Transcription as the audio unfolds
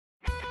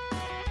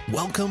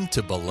Welcome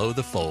to Below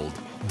the Fold,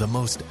 the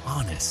most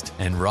honest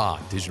and raw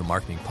digital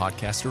marketing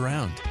podcast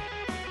around.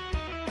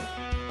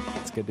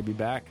 It's good to be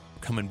back.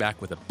 Coming back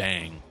with a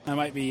bang. I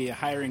might be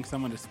hiring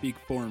someone to speak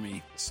for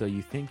me. So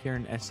you think you're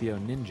an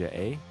SEO ninja,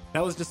 eh?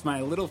 That was just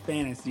my little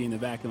fantasy in the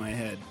back of my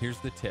head. Here's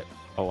the tip.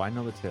 Oh, I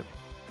know the tip.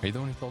 Are you the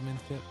one who told me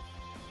the tip?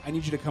 I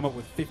need you to come up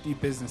with 50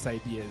 business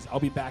ideas. I'll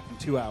be back in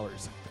 2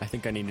 hours. I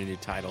think I need a new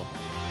title.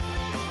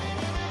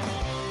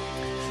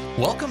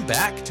 Welcome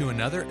back to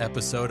another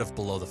episode of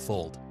Below the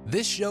Fold.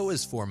 This show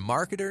is for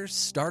marketers,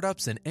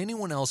 startups, and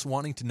anyone else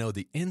wanting to know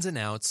the ins and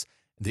outs,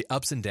 the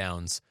ups and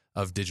downs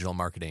of digital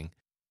marketing.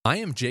 I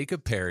am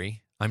Jacob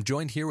Perry. I'm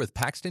joined here with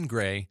Paxton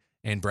Gray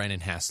and Brandon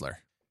Hassler.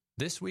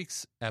 This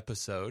week's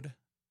episode,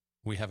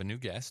 we have a new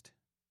guest,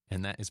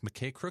 and that is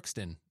McKay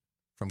Crookston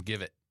from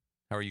Give It.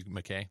 How are you,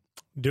 McKay?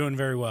 Doing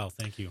very well,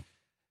 thank you.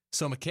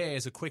 So, McKay,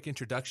 as a quick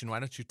introduction, why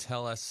don't you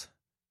tell us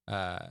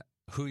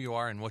who you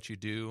are and what you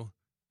do,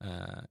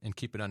 and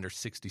keep it under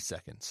 60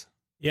 seconds.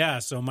 Yeah,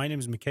 so my name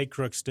is McKay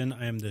Crookston.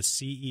 I am the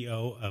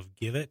CEO of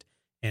Give It,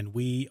 and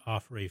we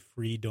offer a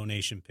free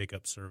donation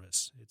pickup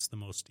service. It's the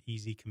most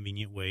easy,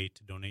 convenient way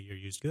to donate your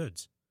used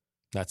goods.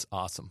 That's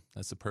awesome.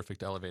 That's the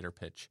perfect elevator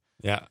pitch.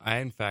 Yeah, I,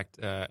 in fact,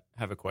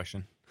 have a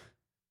question.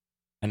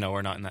 I know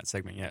we're not in that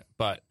segment yet,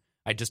 but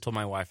I just told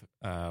my wife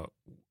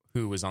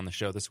who was on the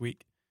show this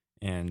week,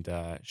 and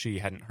she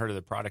hadn't heard of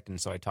the product, and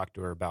so I talked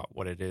to her about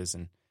what it is,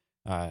 and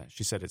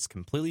she said it's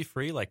completely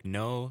free, like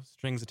no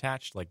strings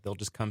attached, like they'll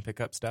just come pick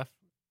up stuff.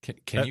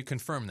 Can you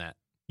confirm that?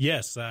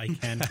 Yes, I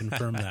can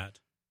confirm that.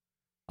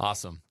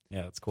 Awesome.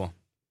 Yeah, that's cool.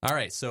 All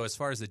right, so as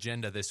far as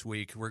agenda this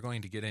week, we're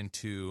going to get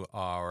into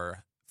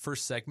our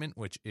first segment,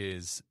 which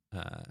is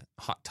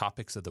hot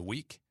topics of the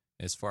week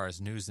as far as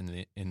news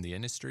in the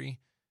industry.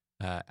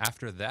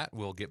 After that,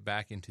 we'll get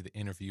back into the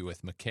interview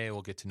with McKay.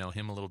 We'll get to know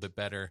him a little bit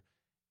better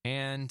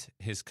and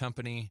his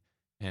company,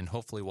 and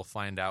hopefully we'll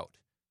find out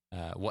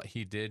what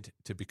he did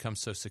to become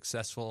so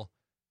successful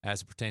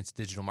as it pertains to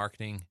digital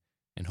marketing,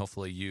 and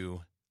hopefully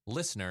you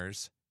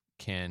listeners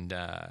can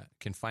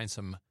find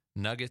some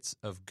nuggets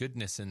of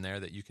goodness in there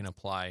that you can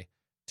apply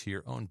to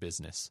your own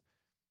business.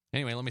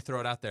 Anyway, let me throw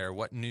it out there.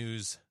 What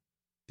news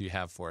do you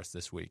have for us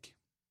this week?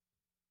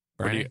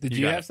 Brian? Did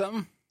you have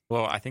something?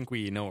 Well, I think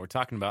we know what we're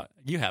talking about.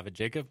 You have it,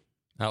 Jacob.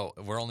 Oh,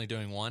 we're only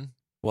doing one?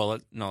 Well,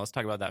 let's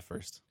talk about that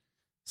first.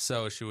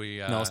 So should we...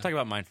 No, let's talk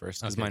about mine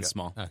first, because mine's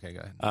small. Okay,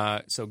 go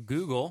ahead. So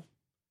Google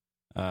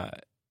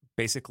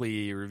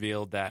basically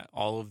revealed that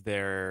all of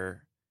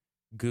their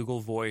Google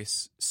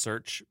Voice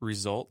search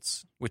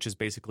results, which is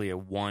basically a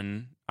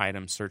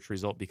one-item search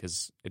result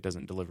because it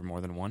doesn't deliver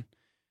more than one,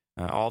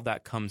 all of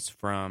that comes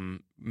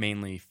from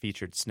mainly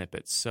featured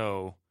snippets.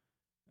 So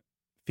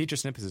featured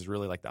snippets is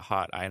really like the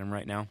hot item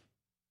right now.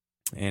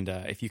 And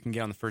if you can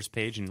get on the first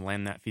page and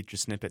land that featured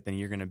snippet, then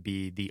you're going to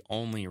be the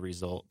only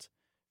result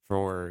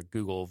for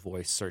Google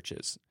Voice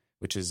searches,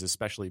 which is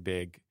especially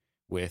big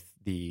with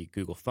the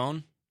Google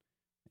phone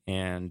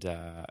and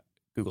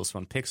Google's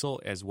Phone Pixel,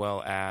 as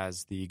well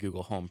as the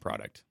Google Home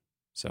product.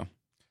 So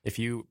if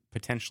you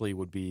potentially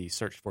would be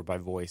searched for by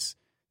voice,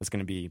 that's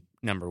going to be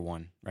number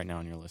one right now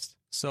on your list.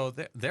 So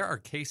there are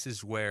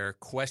cases where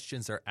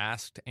questions are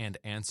asked and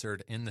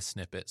answered in the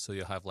snippet. So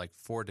you'll have like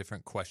 4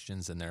 different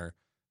questions, and they're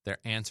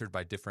answered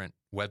by different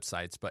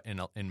websites. But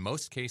in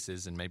most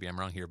cases, and maybe I'm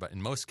wrong here, but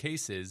in most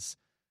cases,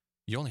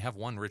 you only have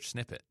one rich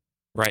snippet.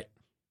 Right.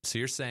 So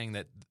you're saying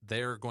that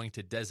they're going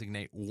to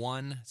designate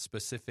one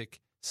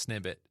specific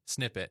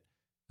snippet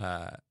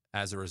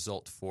as a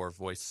result for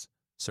voice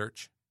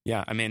search?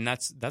 Yeah, I mean,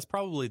 that's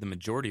probably the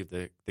majority of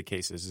the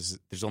cases is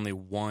there's only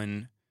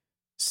one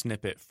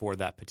snippet for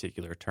that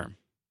particular term.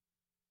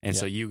 And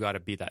so you got to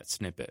be that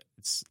snippet.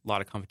 It's a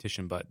lot of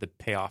competition, but the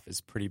payoff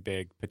is pretty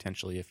big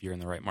potentially if you're in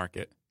the right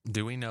market.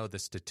 Do we know the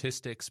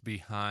statistics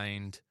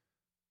behind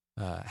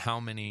how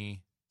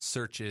many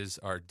searches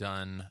are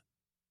done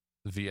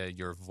via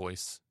your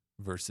voice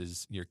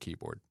versus your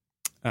keyboard?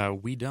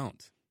 We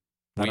don't.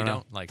 We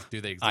don't. Like, do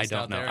they exist I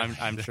don't out know. there?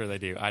 I'm sure they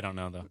do. I don't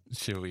know though.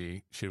 Should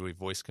we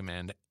voice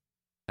command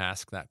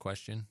ask that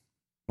question?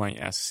 Why don't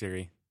you ask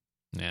Siri?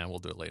 Yeah, we'll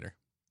do it later.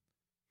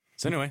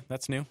 So anyway,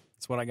 that's new.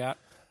 That's what I got.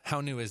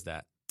 How new is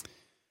that?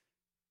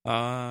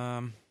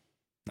 I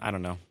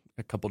don't know.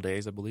 A couple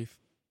days, I believe.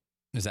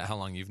 Is that how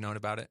long you've known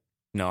about it?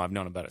 No, I've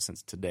known about it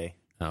since today.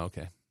 Oh,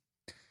 okay.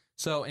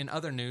 So in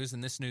other news,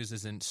 and this news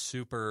isn't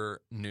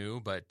super new,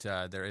 but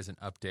there is an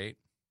update.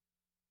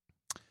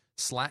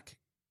 Slack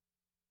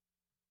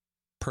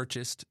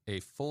purchased a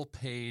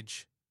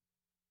full-page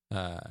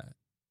on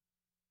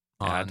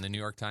the New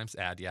York Times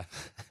ad, yeah.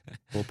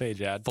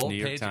 Full-page ad.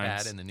 Full-page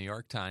ad in the New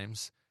York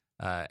Times,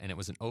 and it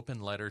was an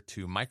open letter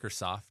to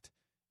Microsoft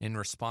in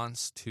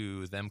response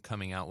to them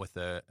coming out with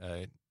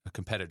a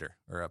competitor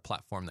or a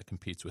platform that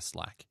competes with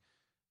Slack.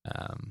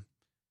 I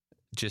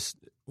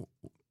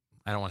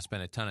don't want to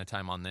spend a ton of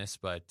time on this,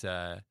 but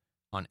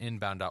on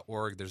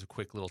inbound.org, there's a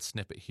quick little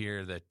snippet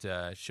here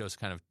that shows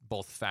kind of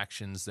both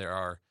factions. There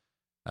are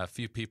a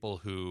few people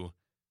who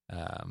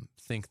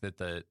think that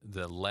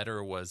the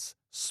letter was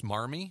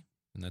smarmy,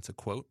 and that's a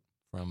quote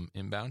from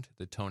Inbound.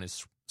 The tone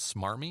is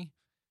smarmy.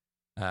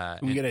 Can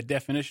we get a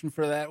definition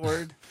for that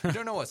word? You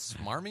don't know what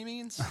smarmy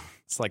means?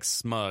 It's like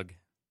smug,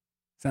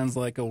 Sounds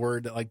like a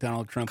word that like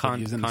Donald Trump would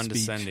use in a speech.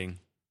 condescending.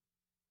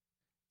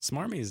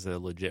 Smarmy is a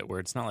legit word.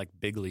 It's not like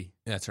bigly.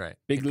 That's right.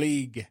 Big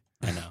league.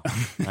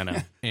 I know.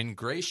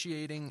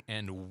 Ingratiating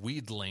and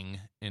wheedling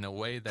in a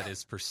way that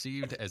is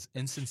perceived as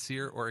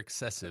insincere or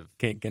excessive.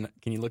 Can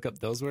you look up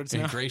those words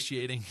now?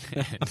 Ingratiating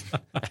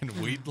and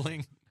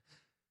wheedling.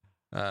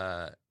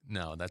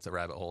 No, that's a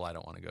rabbit hole I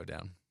don't want to go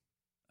down.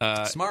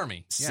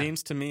 Smarmy. Yeah.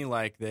 Seems to me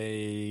like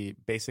they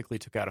basically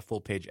took out a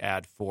full-page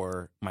ad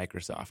for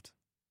Microsoft,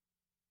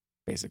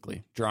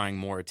 basically, drawing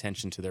more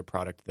attention to their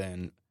product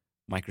than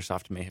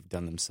Microsoft may have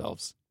done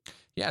themselves.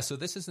 Yeah, so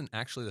this isn't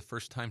actually the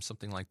first time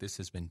something like this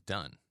has been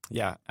done.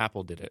 Yeah,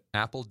 Apple did it.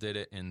 Apple did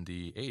it in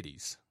the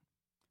 80s.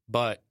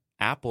 But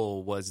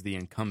Apple was the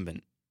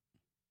incumbent.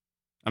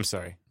 I'm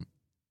sorry.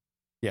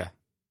 Yeah.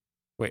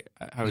 Wait,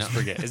 I always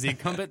forget. Is the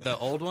incumbent the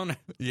old one?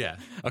 Yeah.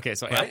 Okay,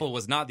 so Right? Apple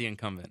was not the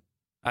incumbent.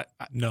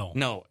 No.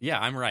 No, yeah,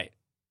 I'm right.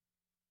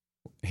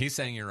 He's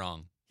saying you're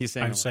wrong. He's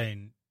saying I'm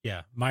saying,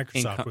 yeah,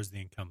 Microsoft Incum- was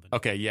the incumbent.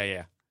 Okay,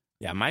 yeah.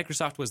 Yeah,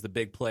 Microsoft was the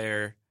big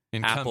player.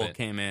 Apple Incumbent.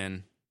 came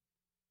in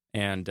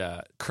and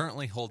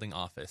Currently holding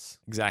office.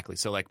 exactly.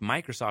 So like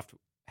Microsoft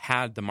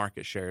had the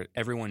market share.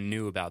 Everyone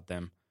knew about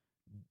them.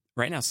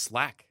 Right now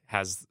Slack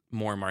has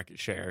more market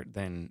share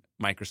than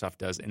Microsoft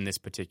does in this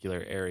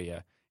particular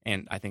area,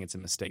 and I think it's a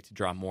mistake to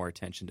draw more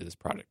attention to this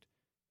product.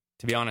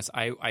 To be honest,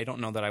 I don't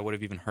know that I would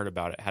have even heard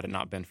about it had it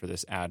not been for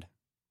this ad.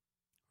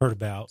 Heard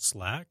about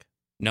Slack?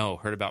 No,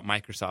 heard about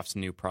Microsoft's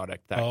new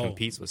product that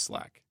competes with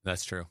Slack.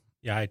 That's true.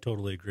 Yeah, I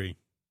totally agree.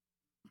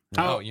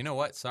 Oh, you know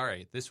what?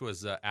 Sorry. This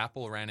was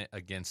Apple ran it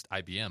against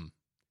IBM.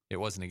 It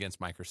wasn't against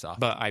Microsoft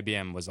But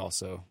IBM was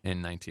also,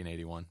 in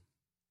 1981.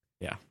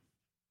 yeah,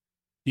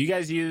 Do you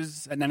guys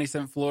use at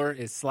 97th Floor?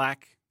 Is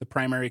Slack the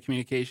primary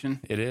communication?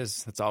 it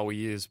is. That's all we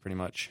use pretty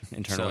much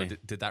internally. So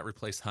did that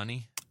replace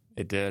Honey?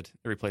 It did.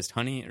 It replaced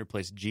Honey. It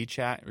replaced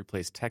GChat. It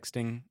replaced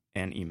texting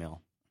and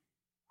email.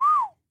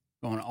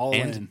 Going all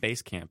And in.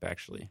 Basecamp,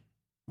 actually.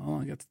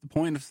 Well, that's the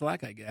point of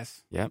Slack, I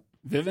guess. Yep.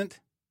 Vivint,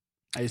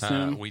 I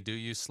assume, We do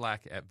use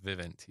Slack at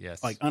Vivint,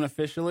 yes. like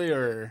unofficially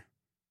or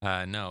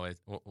No,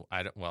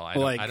 I don't. Well, I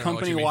like don't know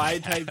what you mean.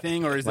 company-wide type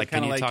thing, or is Like, it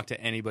kind can of you like talk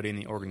to anybody in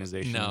the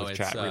organization No, with it's,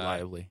 chat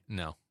reliably?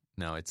 No,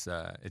 it's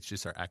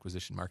just our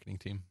acquisition marketing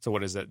team. So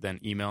what is that then?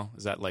 Email?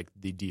 Is that like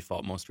the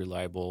default most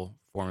reliable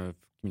form of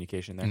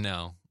communication there?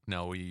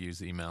 No, we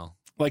use email.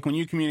 like when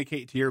you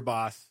communicate to your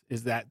boss?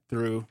 Is that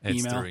through It's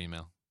email? through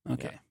email.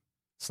 Okay. Yeah.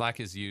 Slack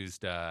is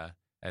used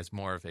as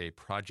more of a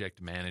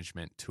project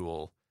management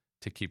tool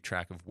to keep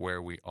track of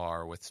where we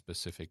are with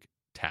specific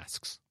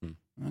tasks.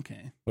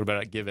 Okay. What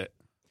about Give It?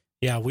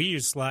 Yeah, we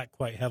use Slack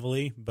quite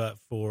heavily, but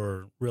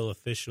for real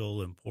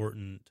official,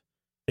 important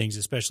things,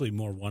 especially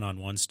more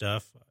one-on-one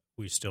stuff,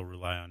 we still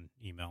rely on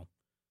email.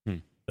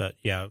 But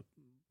yeah,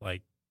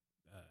 like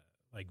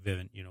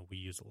Vivint, we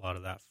use a lot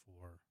of that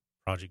for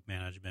project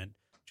management.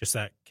 Just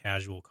that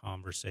casual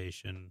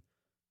conversation,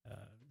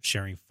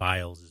 sharing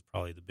files is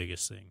probably the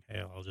biggest thing.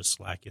 Hey, I'll just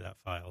Slack you that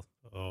file.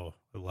 Oh,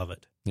 I love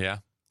it. Yeah.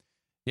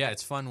 Yeah,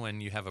 it's fun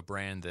when you have a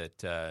brand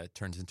that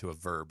turns into a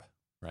verb,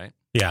 right?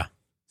 Yeah.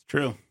 It's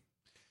true.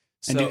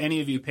 So, And do any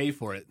of you pay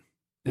for it?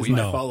 Is We my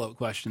know. follow-up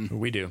question.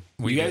 We do.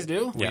 You guys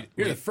do? Yeah.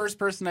 You're the first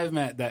person I've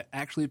met that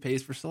actually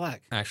pays for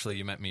Slack. Actually,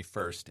 you met me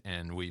first,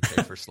 and we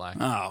pay for Slack.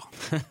 Oh.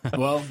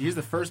 Well, he's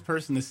the first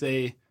person to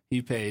say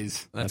he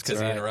pays. That's because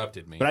right. he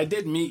interrupted me. But I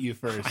did meet you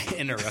first. I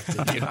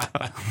interrupted you.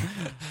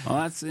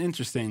 Well, that's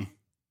interesting.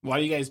 Why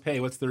do you guys pay?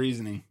 What's the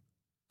reasoning?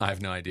 I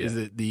have no idea. Is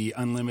it the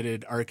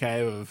unlimited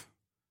archive of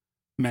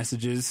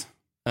messages?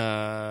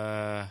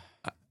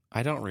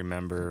 I don't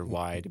remember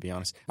why, to be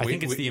honest. I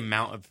think it's the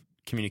amount of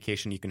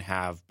communication you can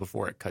have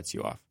before it cuts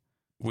you off.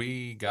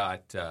 We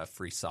got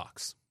free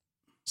socks.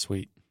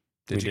 Sweet.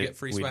 Did you get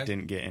free swag? We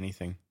didn't get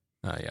anything.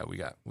 Yeah, we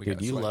got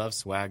Dude, you swag. love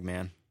swag,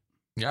 man.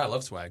 Yeah, I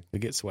love swag. You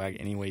get swag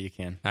any way you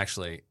can.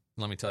 Actually,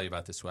 let me tell you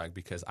about this swag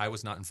because I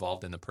was not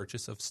involved in the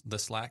purchase of the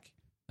Slack.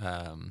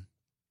 And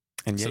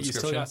yet you still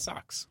subscription. got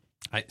socks.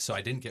 So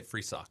I didn't get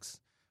free socks.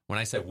 When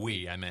I said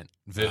we, I meant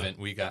Vivint.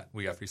 We got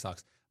free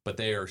socks, but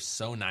they are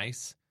so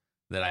nice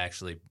that I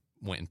actually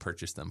went and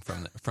purchased them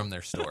from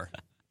their store.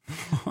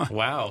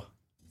 Wow.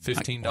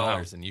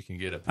 $15, and you can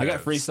get a pair I got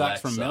of free Slack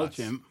socks from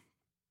MailChimp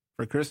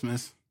for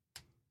Christmas.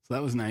 So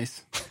that was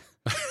nice.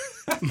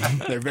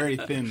 They're very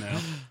thin, though.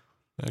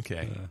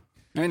 Okay.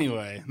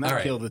 Anyway, that All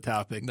right. killed the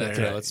topic That's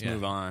there. right. Let's Yeah.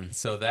 move on.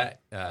 So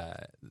that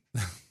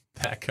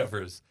that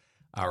covers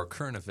our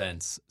current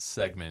events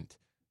segment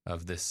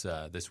of this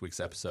week's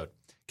episode.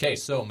 Okay,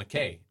 so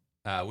McKay,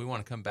 we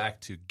want to come back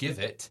to Give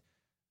It.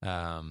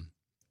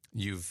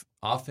 You've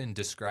often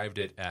described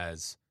it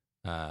as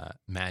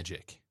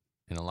magic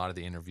in a lot of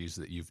the interviews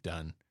that you've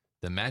done.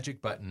 The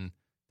magic button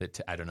that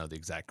I don't know the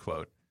exact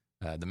quote.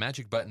 The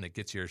magic button that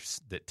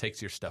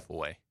takes your stuff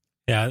away.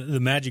 Yeah, the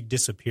magic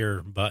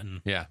disappear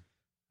button. Yeah.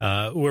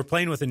 We're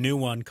playing with a new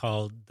one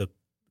called the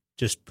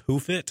Just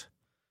Poof It.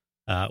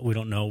 We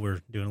don't know.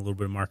 We're doing a little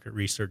bit of market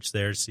research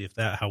there to see if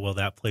how well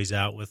that plays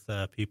out with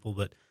people.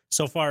 But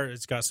so far,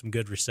 it's got some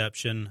good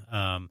reception.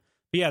 But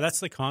yeah, that's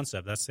the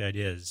concept. That's the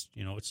idea. Is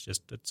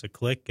it's a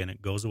click and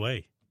it goes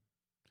away.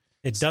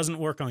 It doesn't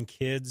work on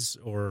kids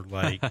or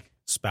like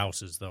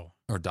spouses though,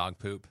 or dog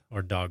poop.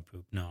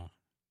 No.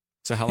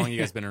 So how long have you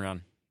guys been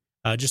around?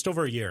 Just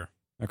over a year.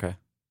 Okay.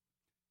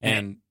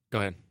 And go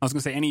ahead. I was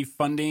going to say, any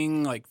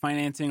funding, like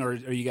financing, or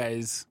are you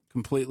guys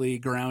completely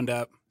ground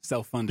up,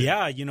 self-funded?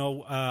 Yeah,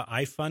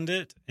 I fund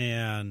it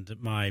and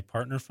my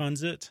partner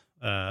funds it,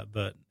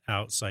 but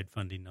outside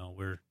funding, no.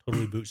 We're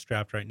totally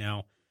bootstrapped right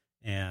now,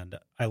 and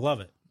I love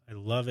it. I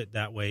love it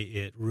that way.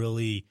 It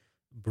really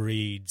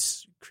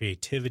breeds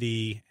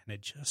creativity, and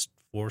it just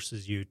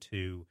forces you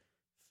to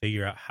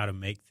figure out how to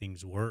make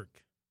things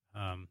work.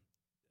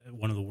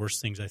 One of the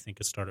worst things I think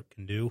a startup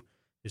can do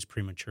is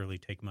prematurely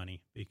take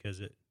money,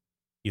 because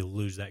you'll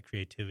lose that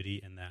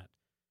creativity and that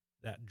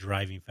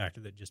driving factor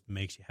that just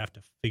makes you have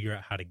to figure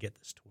out how to get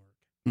this to work.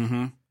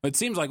 Mm-hmm. It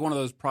seems like one of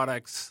those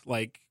products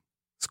like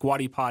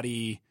Squatty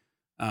Potty,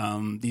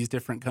 these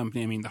different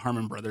companies, I mean, the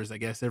Harmon Brothers, I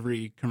guess,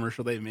 every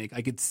commercial they make,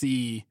 I could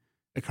see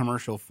a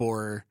commercial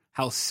for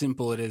how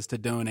simple it is to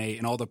donate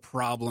and all the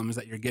problems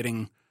that you're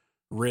getting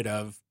rid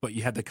of, but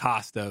you had the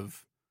cost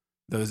of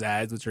those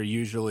ads, which are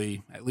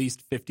usually at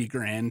least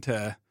 $50,000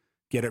 to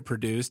get it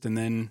produced, and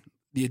then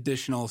the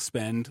additional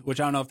spend, which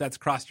I don't know if that's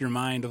crossed your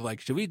mind of like,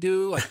 should we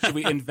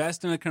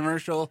invest in a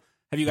commercial?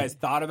 Have you guys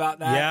thought about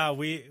that? Yeah,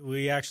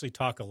 we actually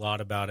talk a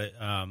lot about it.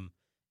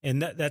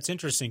 And that's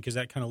interesting, because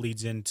that kind of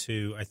leads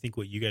into, I think,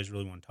 what you guys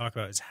really want to talk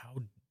about is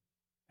how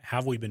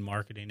have we been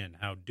marketing and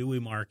how do we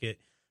market?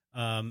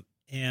 And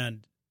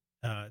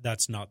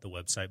that's not the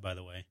website, by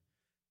the way.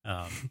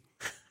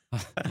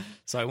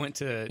 So I went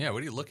to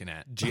what are you looking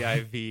at?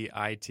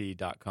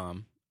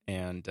 givit.com,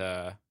 and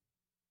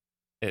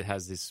it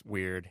has this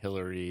weird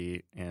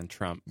Hillary and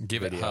Trump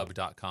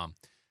GiveItHub.com.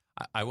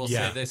 I will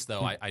say this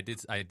though, I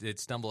did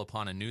stumble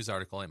upon a news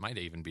article. It might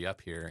even be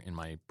up here in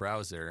my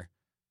browser.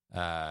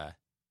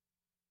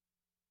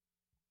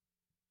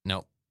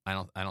 No, I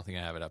don't think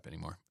I have it up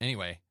anymore.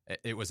 Anyway,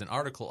 it was an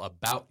article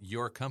about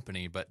your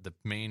company, but the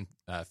main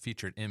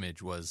featured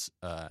image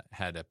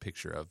had a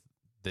picture of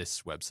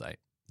this website,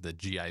 the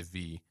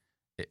GIV.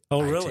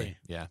 Oh, really?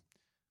 Yeah.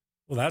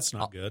 Well, that's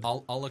not good.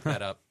 I'll look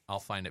that up. I'll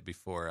find it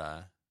before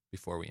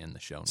we end the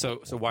show. So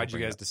why'd you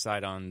guys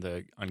decide on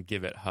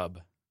Givit Hub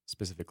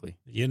specifically?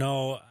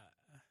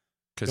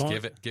 Because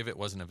Givit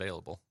wasn't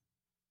available.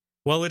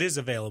 Well, it is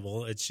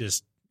available. It's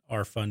just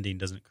our funding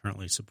doesn't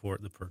currently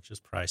support the purchase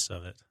price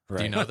of it. Right.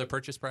 Do you know the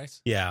purchase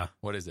price? Yeah.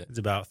 What is it? It's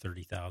about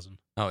 $30,000.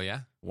 Oh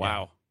yeah.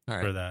 Wow. Yeah. All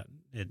right. For that,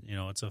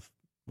 it's a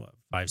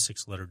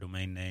 5-6 letter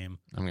domain name.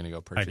 I'm going to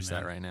go purchase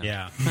that right now.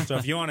 Yeah. So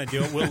if you want to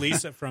do it, we'll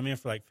lease it from you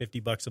for like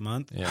 $50 a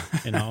month.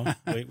 Yeah.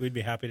 We'd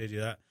be happy to do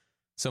that.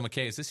 So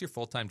McKay, is this your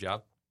full-time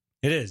job?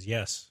 It is.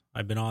 Yes.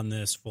 I've been on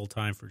this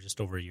full-time for just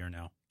over a year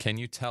now. Can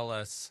you tell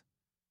us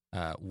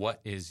what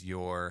is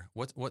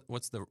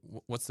what's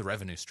the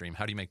revenue stream?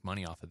 How do you make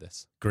money off of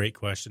this? Great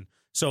question.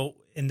 So,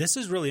 and this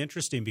is really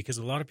interesting because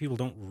a lot of people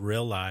don't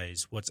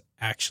realize what's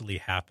actually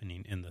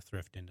happening in the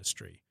thrift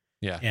industry.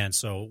 Yeah. And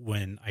so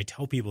when I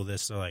tell people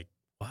this, they're like,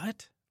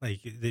 what?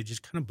 Like, it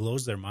just kind of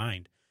blows their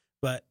mind.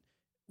 But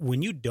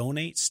when you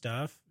donate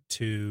stuff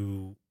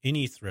to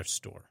any thrift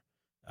store,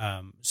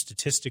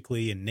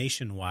 statistically and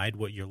nationwide,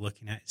 what you're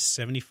looking at is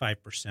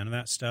 75% of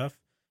that stuff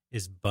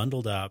is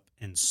bundled up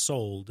and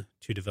sold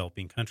to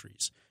developing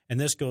countries. And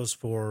this goes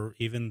for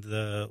even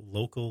the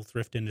local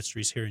thrift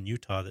industries here in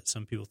Utah that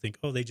some people think,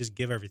 oh, they just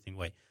give everything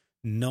away.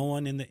 No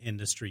one in the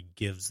industry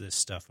gives this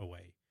stuff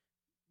away.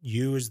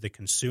 You as the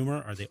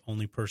consumer are the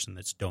only person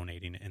that's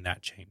donating in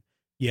that chain.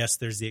 Yes,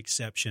 there's the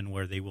exception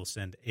where they will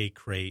send a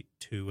crate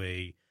to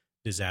a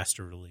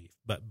disaster relief.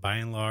 But by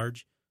and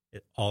large,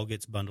 it all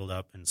gets bundled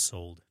up and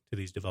sold to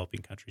these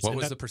developing countries. What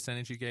was the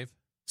percentage you gave?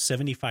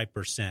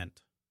 75%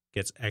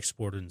 gets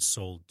exported and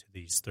sold to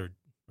these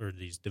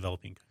these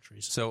developing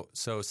countries. So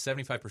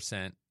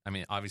 75%, I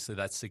mean, obviously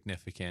that's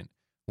significant.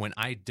 When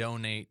I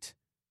donate,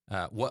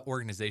 what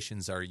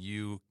organizations are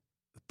you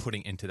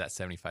putting into that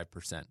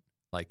 75%?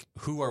 Like,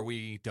 who are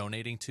we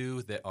donating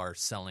to that are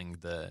selling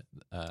the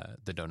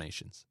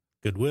donations?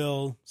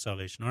 Goodwill,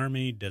 Salvation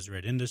Army,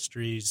 Deseret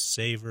Industries,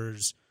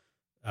 Savers,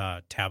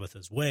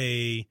 Tabitha's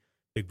Way,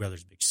 Big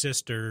Brothers Big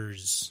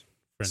Sisters,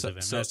 Friends of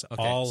MS,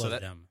 all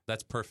of them.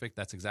 That's perfect.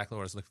 That's exactly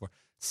what I was looking for.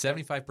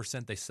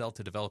 75% they sell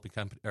to developing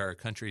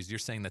countries. You're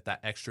saying that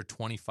extra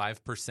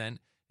 25%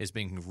 is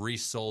being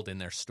resold in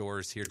their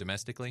stores here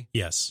domestically?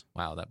 Yes.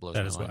 Wow, that blows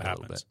my mind a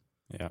little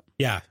bit.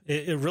 Yeah,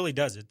 it really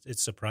does.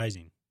 It's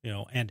surprising.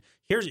 And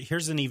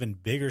here's an even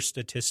bigger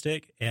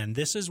statistic, and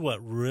this is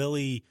what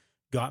really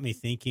got me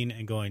thinking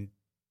and going,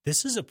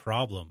 this is a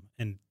problem,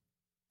 and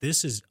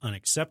this is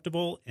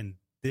unacceptable, and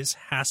this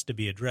has to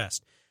be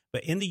addressed.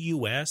 But in the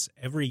U.S.,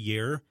 every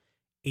year,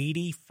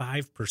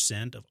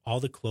 85% of all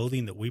the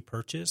clothing that we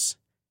purchase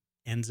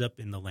ends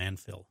up in the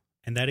landfill,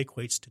 and that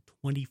equates to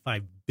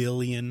 25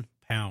 billion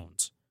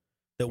pounds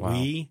that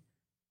we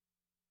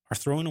are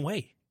throwing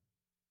away.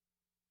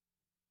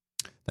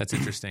 That's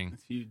interesting.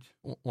 It's huge.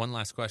 One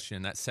last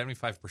question. That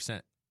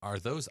 75%, are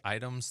those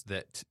items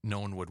that no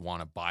one would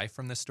want to buy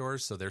from the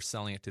stores? So they're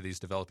selling it to these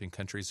developing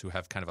countries who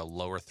have kind of a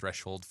lower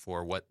threshold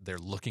for what they're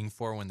looking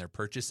for when they're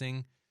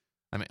purchasing?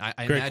 I mean, I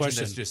imagine question.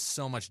 there's just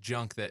so much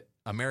junk that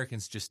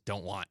Americans just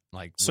don't want.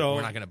 Like, So-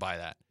 we're not going to buy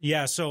that.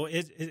 Yeah, so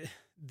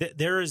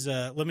there is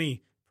a. Let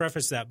me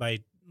preface that by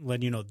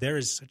letting you know there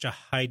is such a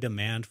high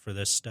demand for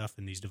this stuff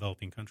in these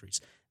developing countries.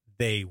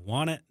 They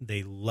want it,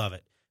 they love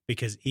it,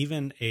 because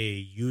even a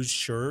used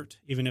shirt,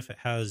 even if it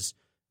has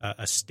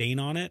a stain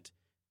on it,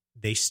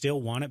 they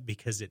still want it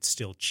because it's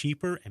still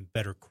cheaper and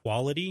better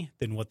quality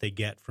than what they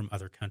get from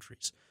other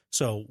countries.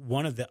 So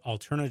one of the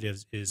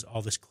alternatives is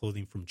all this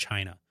clothing from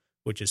China,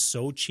 which is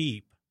so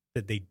cheap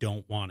that they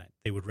don't want it.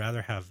 They would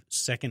rather have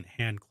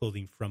second-hand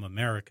clothing from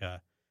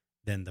America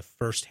than the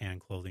first-hand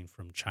clothing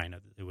from China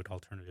that they would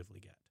alternatively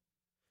get.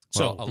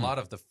 So a lot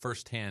of the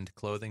first-hand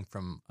clothing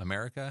from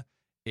America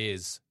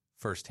is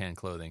first-hand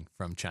clothing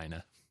from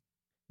China.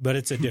 But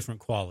it's a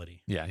different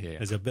quality. Yeah.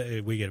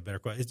 We get a better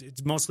quality.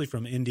 It's mostly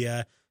from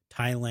India,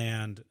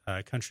 Thailand,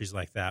 countries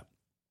like that.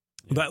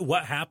 Yeah. But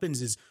what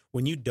happens is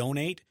when you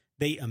donate,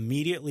 they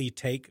immediately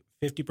take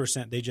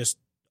 50%.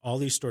 All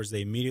these stores,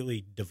 they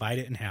immediately divide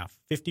it in half.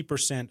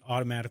 50%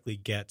 automatically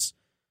gets,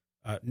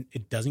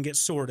 it doesn't get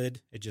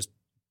sorted. It just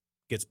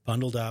gets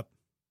bundled,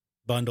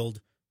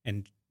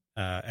 and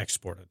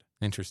exported.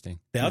 Interesting.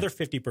 The other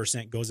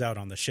 50% goes out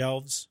on the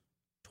shelves.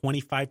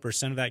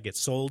 25% of that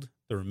gets sold.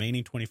 The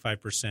remaining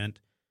 25%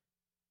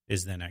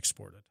 is then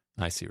exported.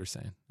 I see what you're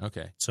saying.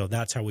 Okay. So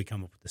that's how we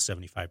come up with the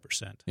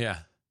 75%. Yeah.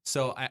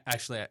 So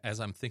actually, as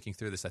I'm thinking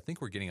through this, I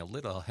think we're getting a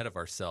little ahead of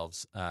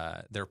ourselves.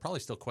 There are probably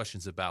still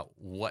questions about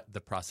what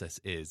the process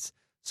is.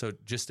 So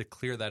just to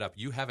clear that up,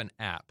 you have an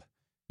app.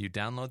 You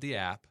download the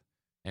app,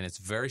 and it's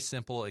very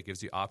simple. It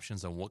gives you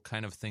options on what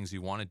kind of things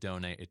you want to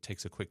donate. It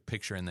takes a quick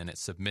picture, and then it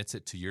submits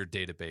it to your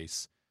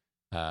database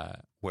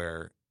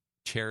where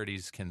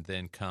charities can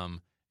then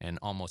come and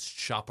almost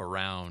shop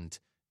around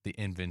the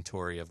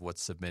inventory of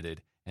what's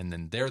submitted, and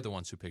then they're the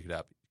ones who pick it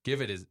up.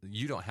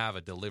 You don't have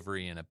a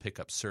delivery and a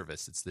pickup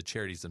service. It's the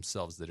charities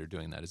themselves that are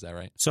doing that. Is that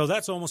right? So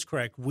that's almost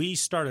correct. We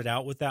started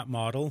out with that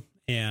model,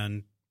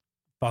 and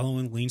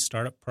following lean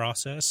startup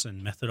process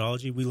and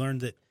methodology, we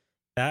learned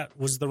that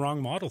was the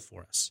wrong model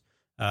for us.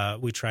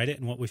 We tried it,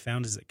 and what we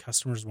found is that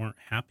customers weren't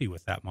happy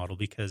with that model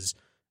because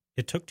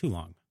it took too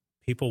long.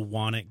 People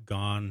want it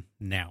gone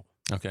now.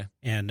 Okay.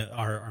 And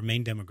our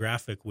main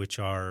demographic, which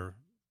are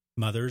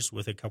mothers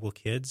with a couple of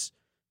kids,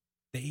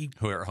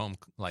 who are at home,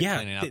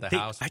 cleaning out the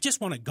house. I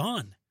just want it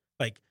gone.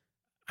 Like,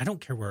 I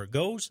don't care where it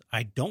goes.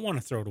 I don't want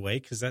to throw it away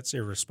because that's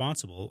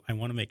irresponsible. I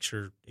want to make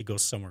sure it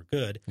goes somewhere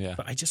good. Yeah.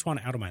 But I just want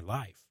it out of my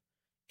life.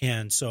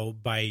 And so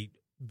by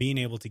being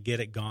able to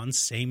get it gone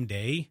same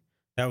day,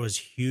 that was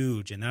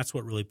huge. And that's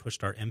what really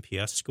pushed our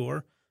NPS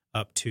score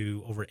up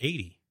to over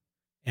 80.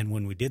 And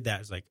when we did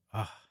that, it's like,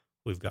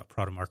 we've got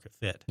product market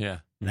fit. Yeah.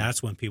 And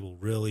that's when people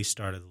really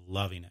started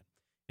loving it.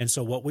 And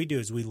so what we do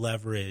is we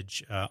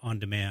leverage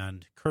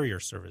on-demand courier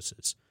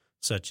services,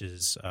 such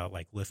as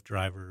like Lyft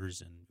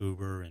drivers and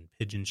Uber and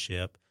Pigeon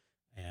Ship.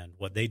 And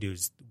what they do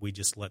is we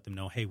just let them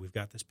know, hey, we've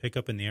got this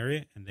pickup in the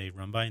area, and they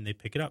run by and they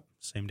pick it up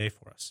same day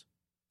for us.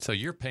 So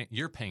you're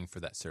paying for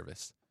that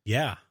service.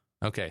 Yeah.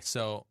 Okay.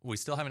 So we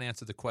still haven't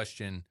answered the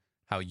question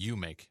how you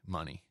make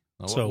money.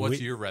 So what's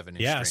your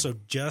revenue stream? stream? So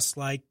just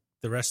like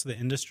the rest of the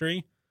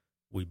industry,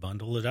 we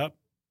bundle it up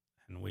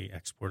and we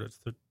export it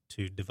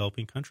to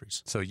developing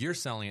countries. So you're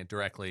selling it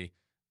directly.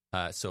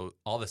 So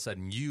all of a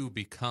sudden you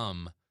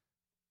become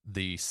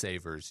the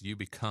savers. You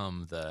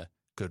become the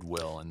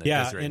Goodwill and the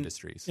Desert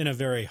Industries. In a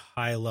very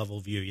high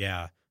level view,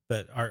 yeah.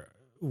 But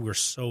we're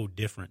so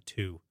different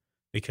too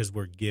because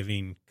we're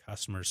giving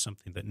customers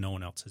something that no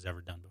one else has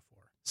ever done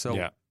before.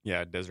 So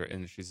yeah, Desert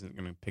Industries isn't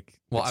going to pick.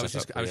 Well, I was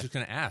just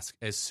going to ask.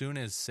 As soon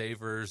as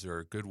Savers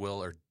or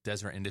Goodwill or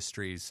Desert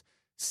Industries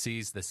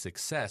sees the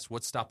success,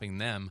 what's stopping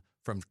them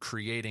from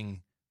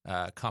creating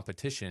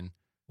competition?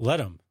 Let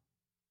them.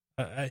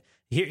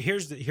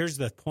 Here's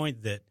the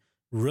point that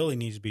really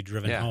needs to be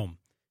driven home.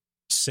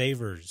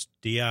 Savers,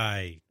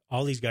 DI,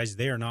 all these guys,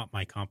 they are not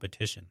my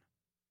competition.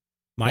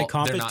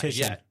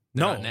 Competition.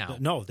 They're not now.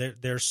 No,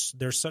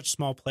 they're such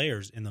small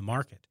players in the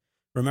market.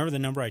 Remember the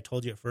number I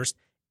told you at first?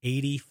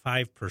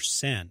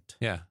 85%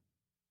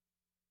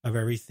 of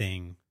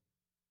everything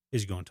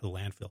is going to the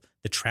landfill.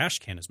 The trash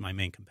can is my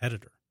main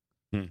competitor.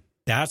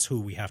 That's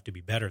who we have to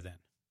be better than.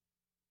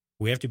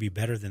 We have to be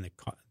better than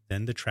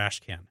the trash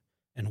can,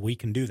 and we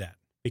can do that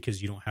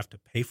because you don't have to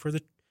pay for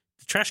the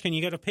trash can.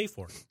 You got to pay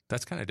for it.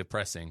 That's kind of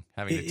depressing,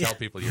 having to tell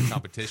people your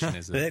competition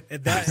is.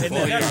 That's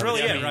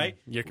really it, right?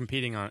 You're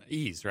competing on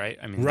ease, right?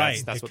 I mean,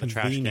 right. That's what the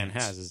trash can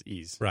has is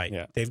ease, right?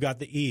 Yeah. They've got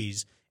the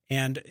ease,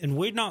 and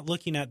we're not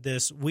looking at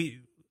this.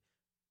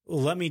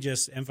 Let me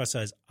just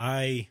emphasize: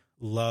 I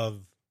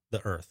love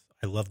the Earth.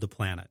 I love the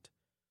planet.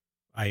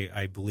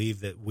 I believe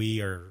that we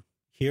are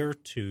here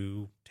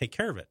to take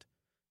care of it.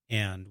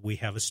 And we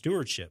have a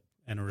stewardship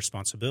and a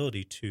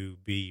responsibility to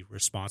be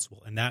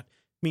responsible. And that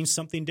means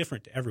something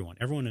different to everyone.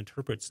 Everyone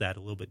interprets that a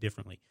little bit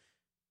differently.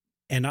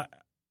 And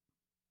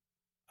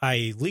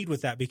I lead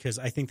with that because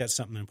I think that's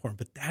something important,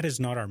 but that is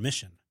not our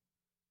mission.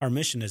 Our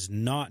mission is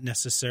not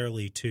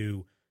necessarily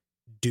to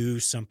do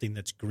something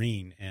that's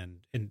green,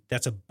 and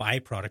that's a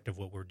byproduct of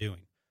what we're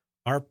doing.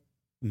 Our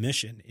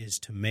mission is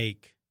to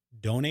make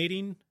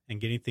donating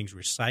and getting things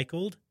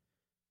recycled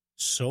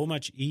so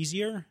much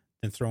easier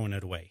than throwing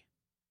it away.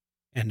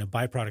 And the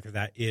byproduct of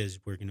that is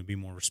we're going to be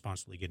more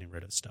responsibly getting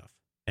rid of stuff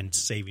and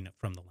saving it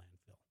from the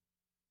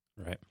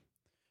landfill.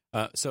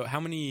 Right. So how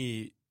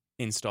many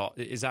is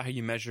that how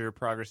you measure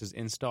progress, is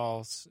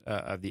installs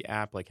of the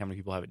app? Like how many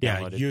people have it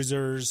downloaded? Yeah,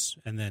 users,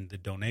 and then the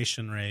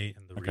donation rate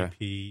and the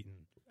repeat. And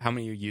how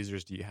many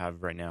users do you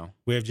have right now?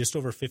 we have just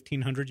over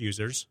 1,500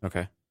 users.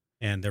 Okay.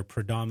 And they're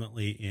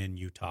predominantly in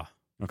Utah.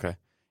 Okay.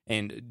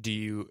 And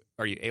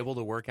are you able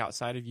to work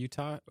outside of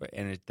Utah?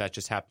 And that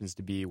just happens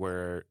to be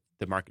where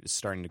the market is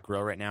starting to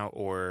grow right now,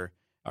 or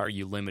are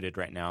you limited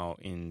right now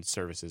in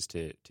services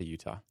to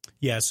Utah?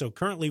 Yeah, so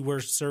currently we're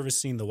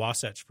servicing the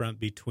Wasatch Front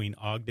between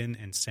Ogden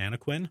and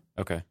Santaquin.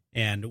 Okay.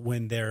 And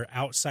when they're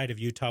outside of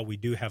Utah, we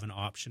do have an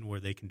option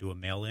where they can do a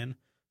mail-in.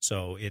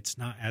 So it's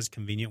not as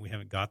convenient. We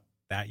haven't got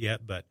that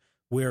yet, but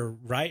we're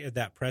right at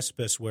that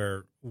precipice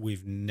where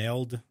we've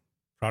nailed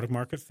product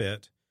market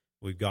fit.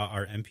 We've got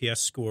our NPS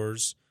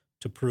scores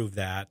to prove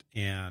that,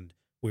 and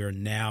we are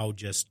now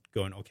just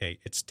going, okay,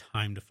 it's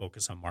time to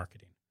focus on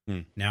marketing.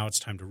 Now it's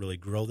time to really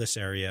grow this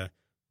area,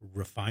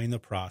 refine the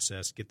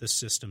process, get the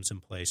systems in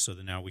place so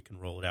that now we can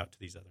roll it out to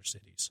these other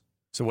cities.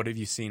 So what have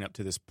you seen up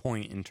to this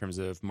point in terms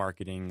of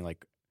marketing?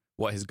 Like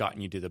what has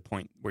gotten you to the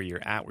point where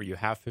you're at, where you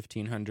have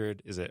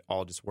 1,500? Is it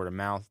all just word of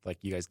mouth,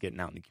 like you guys getting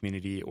out in the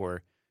community,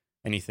 or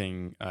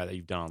anything that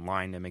you've done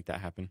online to make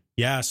that happen?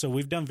 Yeah, so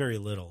we've done very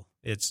little.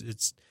 It's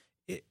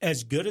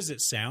as good as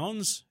it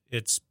sounds,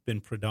 it's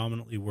been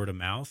predominantly word of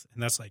mouth,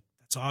 and that's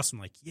awesome.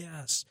 Like,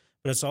 yes,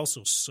 but it's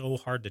also so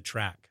hard to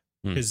track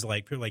because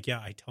like people are like, yeah,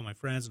 I tell my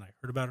friends and I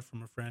heard about it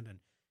from a friend, and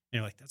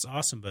you're like, that's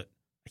awesome, but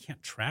I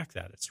can't track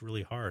that. It's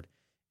really hard.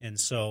 And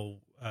so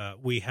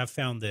we have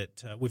found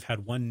that we've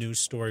had one news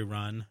story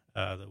run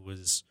that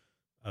was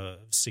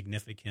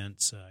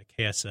significant.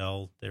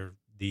 KSL, they're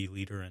the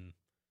leader in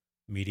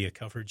media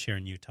coverage here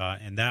in Utah,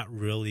 and that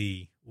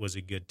really was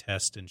a good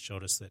test and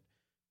showed us that,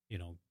 you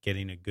know,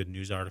 getting a good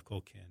news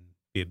article can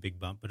be a big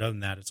bump. But other than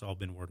that, it's all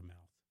been word of mouth.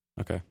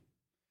 Okay.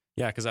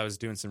 Yeah, because I was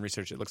doing some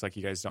research. It looks like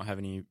you guys don't have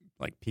any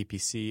like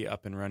PPC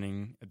up and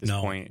running at this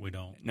point. No, we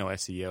don't. No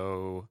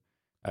SEO.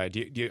 Have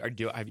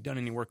you done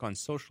any work on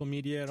social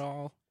media at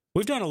all?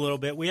 We've done a little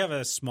bit. We have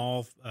a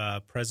small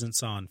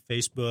presence on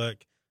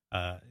Facebook,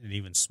 and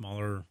even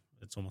smaller.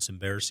 It's almost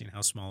embarrassing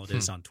how small it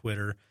is on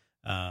Twitter.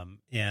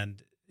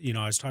 And you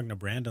know, I was talking to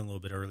Brandon a little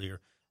bit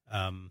earlier.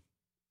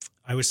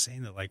 I was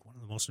saying that like one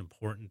of the most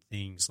important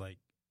things, like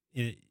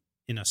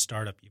in a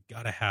startup, you've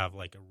got to have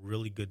like a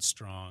really good,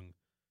 strong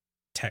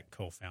tech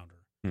co-founder,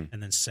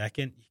 and then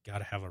second, you got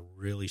to have a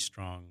really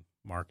strong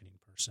marketing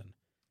person.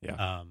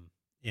 Yeah.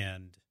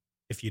 And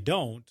if you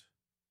don't,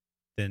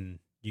 then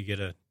you get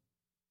to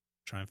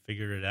try and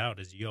figure it out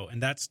as you go.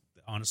 And that's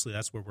honestly,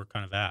 that's where we're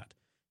kind of at,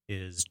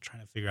 is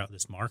trying to figure out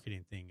this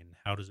marketing thing and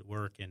how does it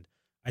work. And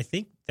I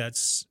think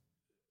that's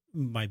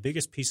my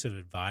biggest piece of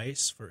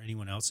advice for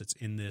anyone else that's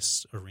in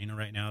this arena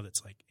right now,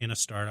 that's like in a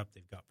startup,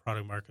 they've got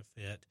product market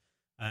fit.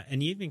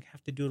 And you even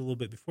have to do it a little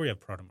bit before you have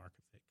product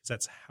market fit, because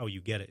that's how you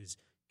get it, is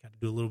you got to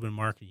do a little bit of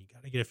marketing. You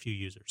got to get a few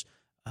users.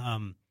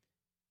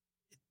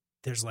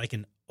 There's like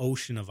an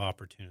ocean of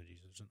opportunities.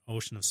 There's an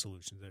ocean of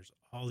solutions. There's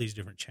all these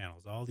different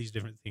channels, all these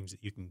different things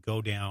that you can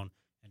go down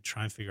and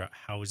try and figure out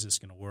how is this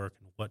going to work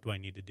and what do I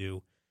need to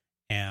do.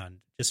 And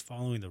just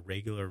following the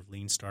regular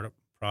lean startup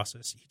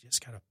process, you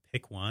just got to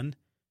pick one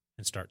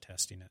and start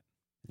testing it,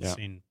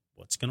 seeing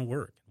what's going to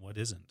work and what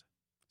isn't.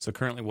 So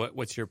currently,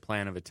 what's your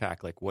plan of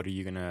attack? Like, what are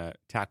you going to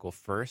tackle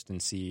first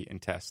and see and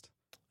test?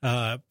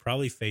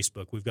 Probably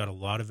Facebook. We've got a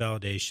lot of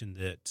validation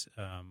that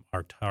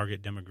our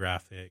target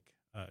demographic,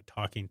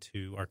 talking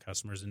to our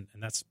customers, and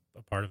that's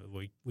a part of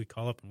it. We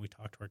call up and we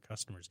talk to our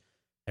customers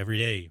every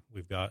day.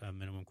 We've got a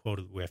minimum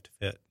quota that we have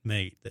to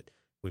meet, that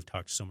we've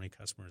talked to so many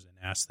customers and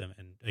asked them,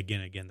 and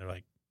again, they're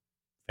like,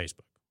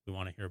 Facebook. We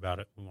want to hear about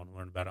it. We want to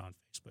learn about it on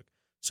Facebook.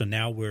 So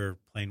now we're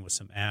playing with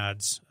some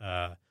ads.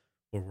 We're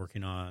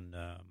working on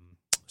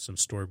some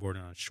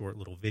storyboarding on short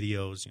little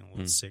videos,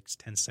 little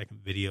 6-10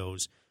 second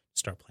videos.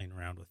 Start playing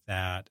around with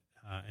that,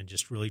 and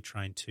just really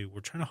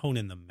we're trying to hone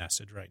in the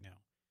message right now.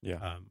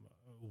 Yeah.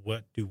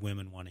 What do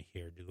women want to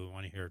hear? Do they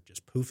want to hear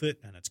just poof it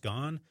and it's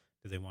gone?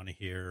 Do they want to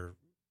hear,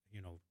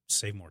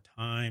 save more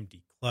time,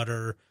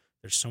 declutter?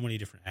 There's so many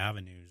different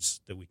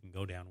avenues that we can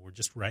go down. We're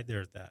just right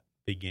there at that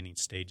beginning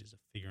stages of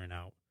figuring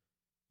out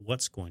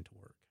what's going to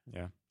work.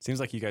 Yeah. Seems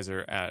like you guys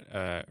are at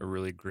a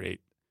really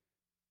great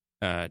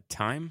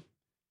time.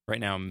 Right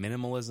now,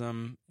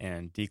 minimalism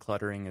and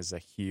decluttering is a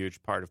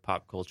huge part of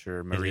pop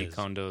culture. Marie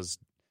Kondo's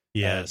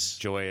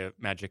joy of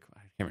magic,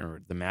 I can't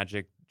remember, the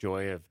magic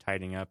joy of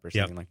tidying up or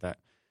something like that.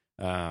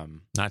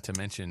 Not to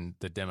mention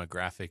the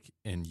demographic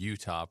in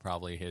Utah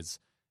probably has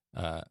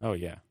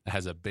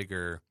a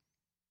bigger,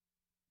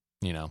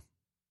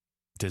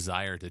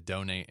 desire to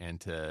donate and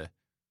to,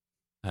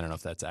 I don't know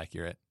if that's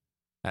accurate.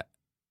 It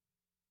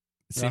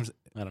seems,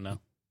 I don't know.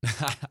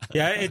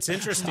 Yeah, it's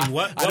interesting.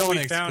 What I don't want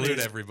we to found exclude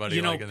is, everybody.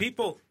 you know, like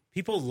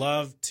people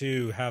love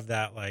to have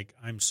that, like,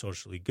 I'm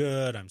socially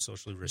good, I'm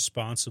socially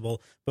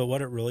responsible, but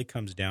what it really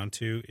comes down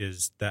to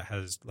is that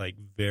has like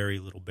very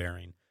little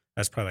bearing.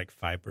 That's probably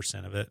like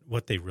 5% of it.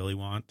 What they really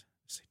want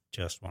is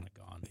they just want it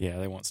gone. Yeah,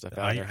 they want stuff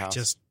out of their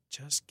house.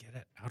 Just get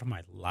it out of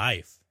my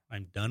life.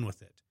 I'm done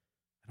with it.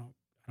 I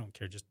don't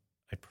care.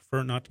 I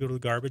prefer not to go to the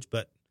garbage,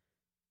 but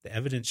the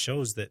evidence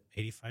shows that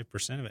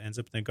 85% of it ends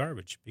up in the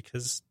garbage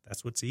because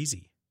that's what's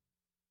easy.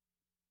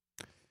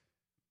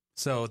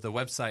 So the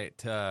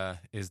website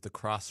is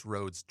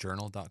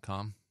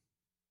thecrossroadsjournal.com.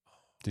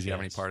 Did you have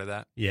any part of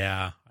that?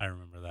 Yeah, I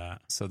remember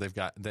that. So they've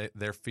got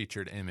their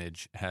featured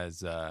image has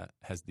the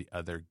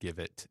other Give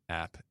It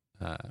app.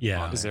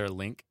 Yeah. Is there a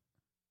link?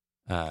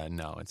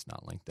 No, it's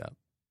not linked up.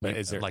 But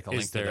is there like a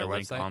link to their a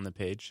link website on the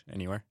page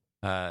anywhere?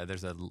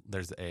 There's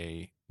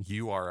a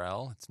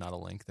URL. It's not a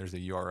link. There's a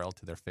URL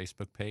to their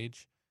Facebook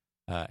page,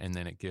 and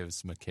then it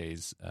gives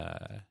McKay's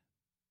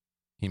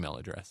email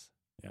address.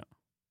 Yeah.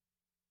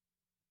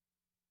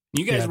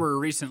 You guys were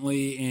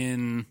recently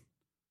in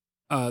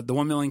the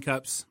 1 Million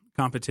Cups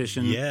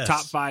competition. Yes.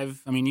 Top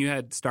 5. I mean, you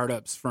had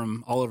startups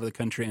from all over the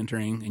country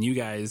entering, and you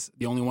guys,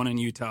 the only one in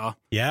Utah,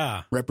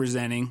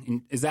 representing.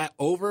 And is that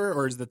over,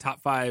 or is the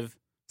top 5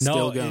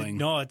 still going?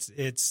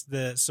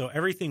 So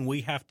everything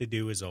we have to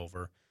do is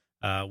over.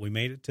 We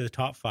made it to the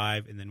top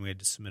 5, and then we had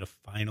to submit a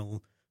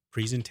final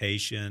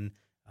presentation.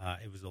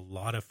 It was a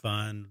lot of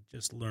fun.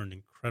 Just learned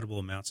incredible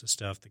amounts of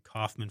stuff. The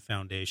Kauffman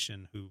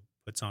Foundation, who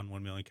puts on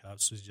 1 Million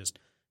Cups, was just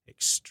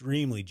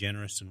extremely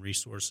generous in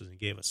resources and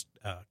gave us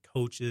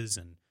coaches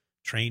and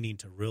training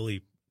to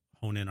really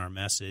hone in our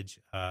message.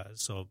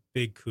 So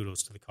big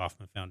kudos to the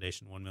Kauffman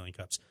Foundation, 1 Million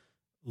Cups.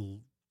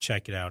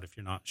 Check it out if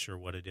you're not sure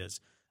what it is.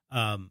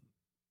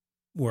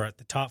 We're at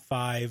the top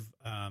 5,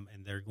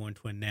 and they're going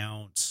to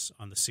announce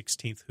on the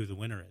 16th who the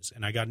winner is.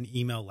 And I got an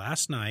email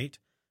last night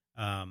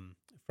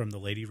from the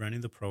lady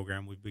running the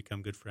program. We've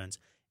become good friends.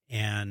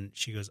 And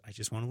she goes, I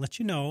just want to let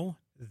you know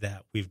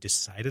that we've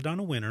decided on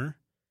a winner,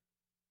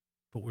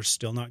 but we're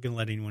still not going to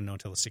let anyone know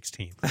until the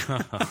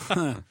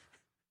 16th.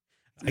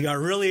 I got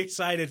really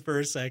excited for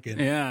a second.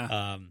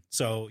 Yeah.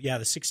 So, the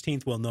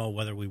 16th we'll know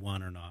whether we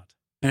won or not.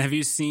 And have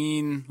you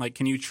seen,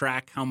 can you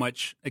track how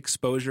much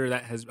exposure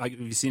that has, have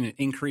you seen an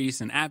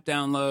increase in app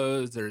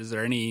downloads, or is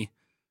there any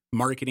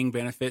marketing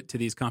benefit to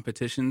these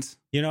competitions?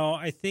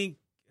 I think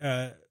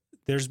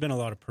there's been a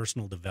lot of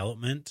personal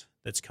development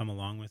that's come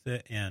along with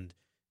it. And,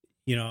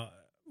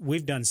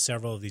 we've done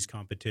several of these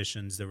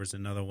competitions. There was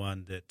another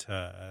one that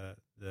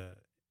the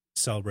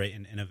Celebrate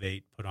and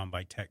Innovate put on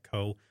by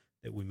TechCo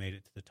that we made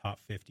it to the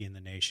top 50 in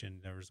the nation.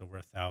 There was over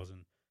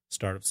 1,000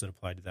 startups that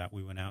applied to that.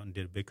 We went out and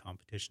did a big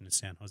competition in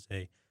San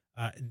Jose.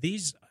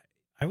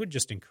 I would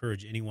just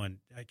encourage anyone,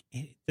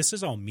 this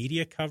is all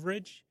media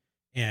coverage,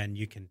 and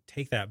you can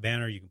take that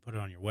banner, you can put it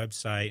on your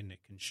website, and it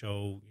can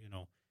show,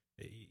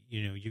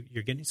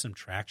 you're getting some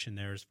traction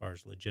there as far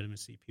as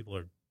legitimacy.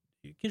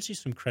 It gives you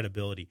some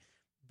credibility.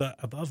 But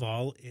above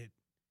all,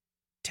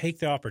 take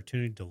the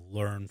opportunity to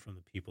learn from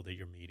the people that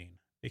you're meeting,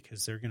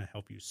 because they're going to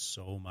help you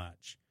so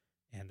much.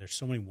 And there's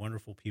so many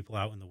wonderful people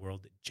out in the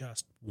world that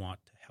just want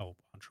to help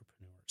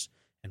entrepreneurs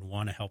and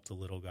want to help the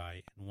little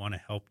guy and want to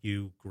help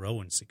you grow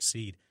and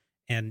succeed.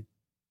 And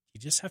you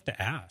just have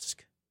to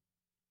ask.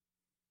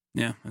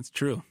 Yeah, that's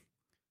true.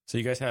 So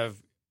you guys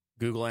have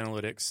Google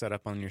Analytics set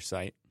up on your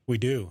site. We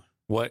do.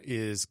 What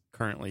is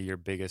currently your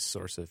biggest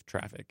source of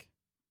traffic?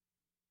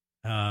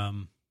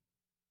 Probably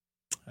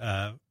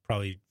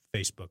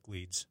Facebook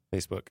leads.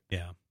 Facebook.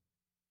 Yeah.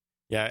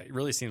 Yeah, it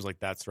really seems like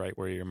that's right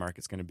where your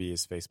market's going to be,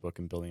 is Facebook,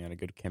 and building out a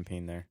good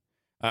campaign there.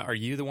 Are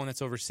you the one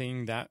that's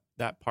overseeing that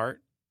part,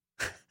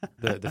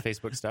 the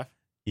Facebook stuff?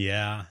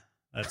 Yeah,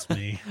 that's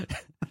me.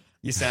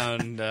 You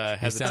sound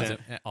hesitant.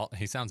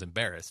 He sounds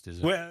embarrassed.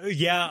 Well,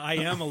 yeah, I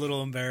am a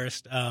little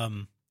embarrassed.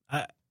 I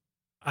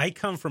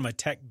come from a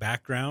tech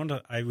background.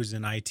 I was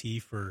in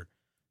IT for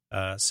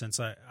since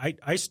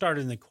I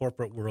started in the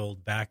corporate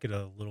world back at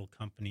a little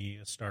company,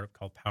 a startup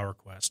called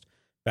PowerQuest,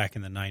 back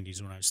in the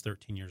 90s when I was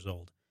 13 years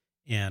old.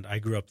 And I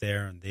grew up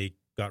there, and they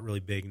got really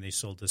big, and they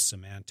sold to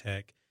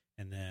Symantec.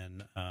 And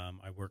then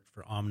I worked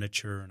for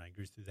Omniture, and I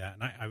grew through that.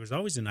 And I was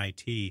always in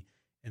IT.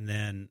 And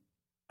then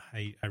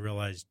I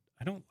realized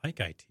I don't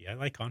like IT. I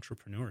like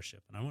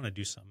entrepreneurship, and I want to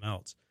do something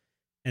else.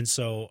 And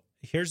so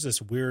here's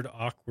this weird,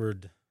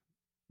 awkward,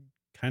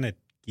 kind of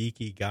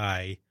geeky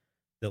guy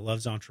that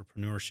loves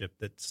entrepreneurship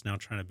that's now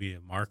trying to be a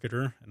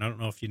marketer. And I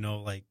don't know if you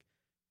know,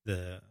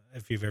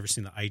 if you've ever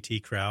seen the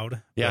IT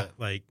crowd. Yeah.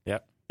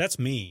 Yep. That's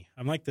me.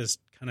 I'm like this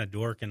kind of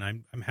dork, and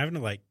I'm having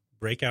to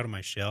break out of my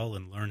shell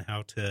and learn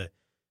how to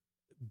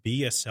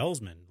be a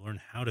salesman,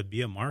 learn how to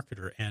be a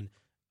marketer. And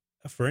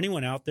for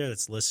anyone out there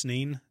that's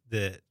listening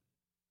that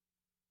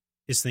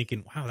is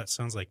thinking, wow, that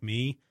sounds like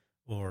me,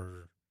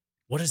 or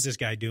what is this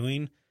guy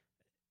doing?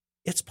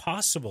 It's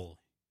possible.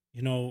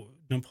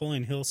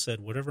 Napoleon Hill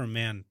said, whatever a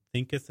man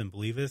thinketh and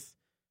believeth,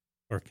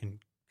 or can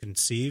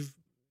conceive,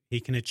 he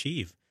can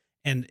achieve.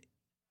 And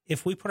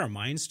if we put our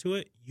minds to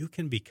it, you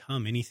can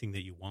become anything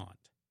that you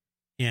want.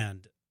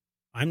 And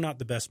I'm not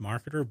the best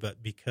marketer,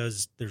 but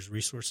because there's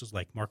resources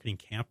like Marketing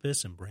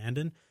Campus and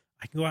Brandon,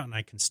 I can go out and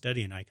I can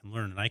study and I can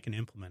learn and I can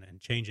implement it and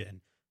change it.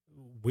 And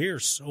we're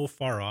so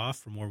far off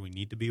from where we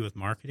need to be with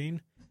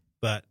marketing,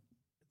 but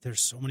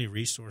there's so many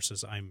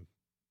resources I'm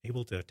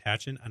able to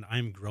attach in, and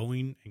I'm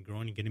growing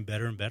and getting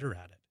better and better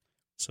at it.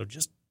 So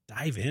just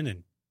dive in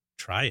and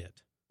try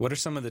it. What are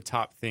some of the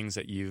top things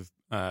that you've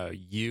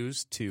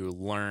used to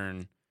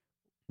learn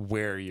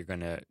where you're going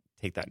to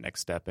take that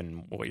next step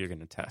and what you're going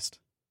to test?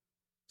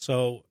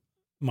 So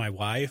my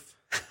wife,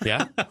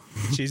 yeah,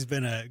 she's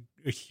been a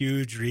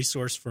huge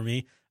resource for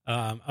me.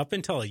 Up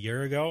until a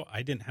year ago,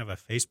 I didn't have a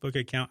Facebook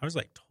account. I was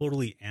like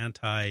totally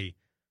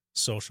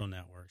anti-social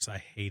networks. I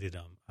hated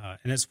them.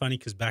 And it's funny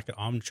because back at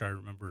Omnichart, I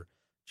remember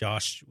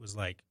Josh was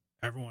like,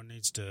 everyone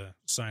needs to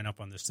sign up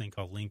on this thing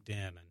called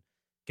LinkedIn and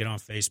get on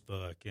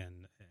Facebook.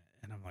 And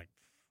I'm like,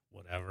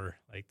 whatever.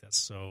 Like, that's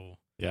so...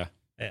 Yeah.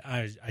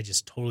 I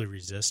just totally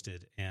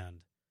resisted.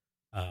 And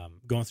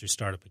going through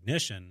Startup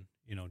Ignition,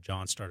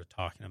 John started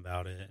talking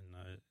about it,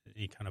 and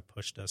he kind of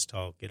pushed us to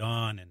all get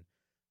on.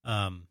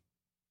 And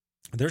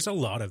there's a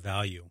lot of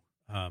value.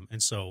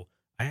 And so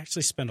I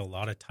actually spend a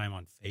lot of time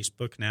on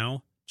Facebook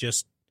now,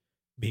 just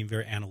being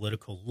very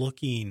analytical,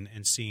 looking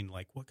and seeing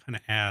like what kind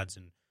of ads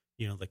and,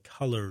 the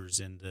colors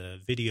and the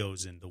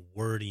videos and the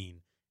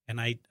wording.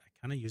 And I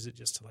kind of use it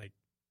just to like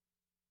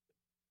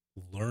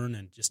learn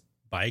and just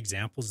buy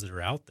examples that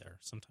are out there.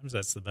 Sometimes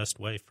that's the best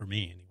way for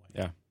me anyway.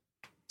 Yeah.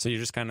 So you're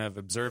just kind of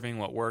observing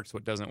what works,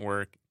 what doesn't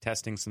work,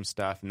 testing some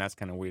stuff, and that's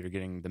kind of where you're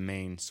getting the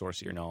main source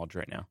of your knowledge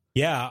right now.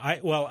 Yeah,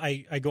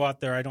 I go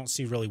out there. I don't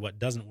see really what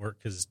doesn't work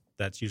because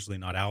that's usually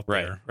not out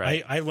there.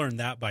 Right. I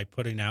learned that by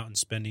putting out and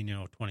spending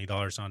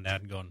 $20 on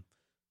that and going,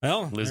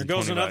 well, losing there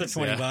goes another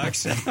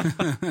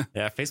 $20.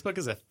 Yeah, Facebook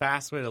is a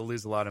fast way to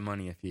lose a lot of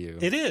money if you...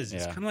 It is. Yeah.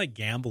 It's kind of like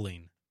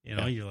gambling.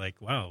 You're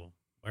like, wow,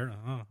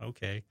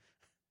 okay.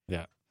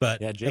 Yeah.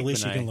 But Jacob at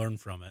least you can learn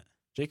from it.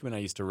 Jacob and I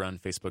used to run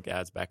Facebook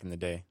ads back in the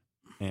day,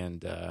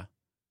 and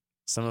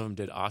some of them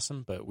did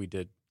awesome, but we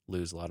did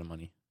lose a lot of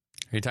money.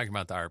 Are you talking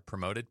about our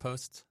promoted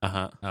posts?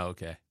 Uh-huh. Oh,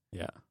 okay.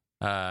 Yeah.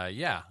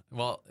 Yeah.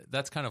 Well,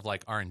 that's kind of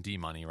like R&D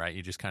money, right?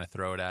 You just kind of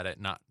throw it at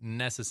it, not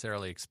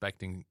necessarily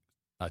expecting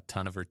a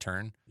ton of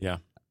return. Yeah.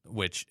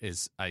 Which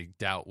is, I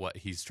doubt what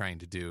he's trying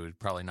to do.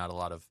 Probably not a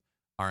lot of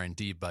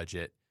R&D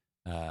budget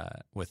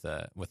with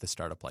a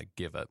startup like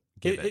Give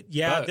It.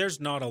 Yeah,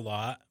 there's not a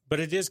lot, but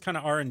it is kind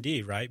of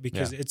R&D, right?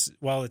 Because it's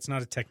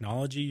not a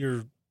technology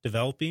you're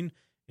developing,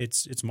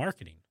 it's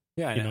marketing.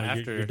 Yeah,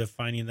 you're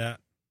defining that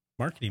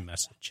marketing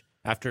message.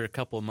 After a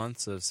couple of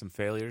months of some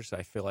failures,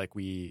 I feel like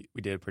we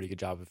did a pretty good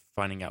job of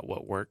finding out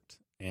what worked,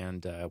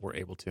 and we're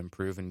able to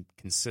improve and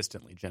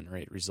consistently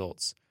generate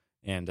results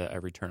and a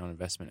return on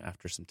investment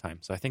after some time.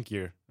 So I think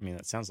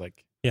that sounds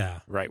like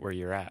right where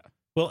you're at.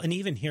 Well, and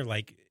even here,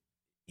 like,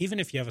 even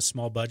if you have a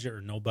small budget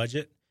or no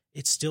budget,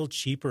 it's still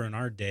cheaper in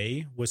our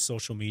day with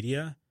social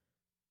media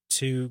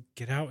to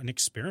get out and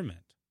experiment.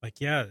 Like,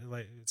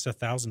 it's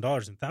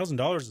 $1,000, and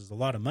 $1,000 is a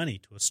lot of money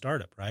to a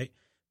startup, right?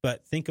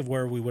 But think of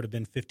where we would have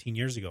been 15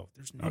 years ago.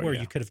 There's nowhere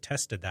you could have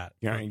tested that.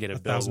 You're not going to get a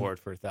billboard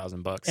for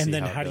 $1,000. And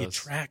then how do you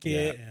track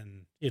it?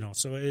 And,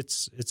 so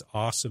it's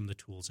awesome, the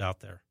tools out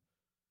there.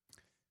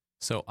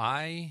 So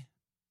I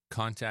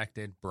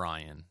contacted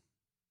Brian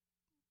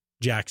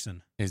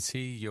Jackson. Is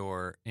he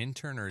your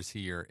intern or is he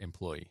your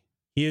employee?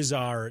 He is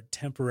our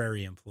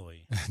temporary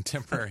employee.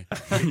 Temporary.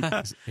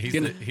 He's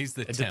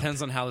the It temp.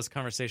 depends on how this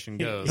conversation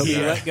goes. He'll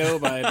be let go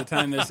by the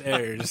time this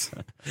airs.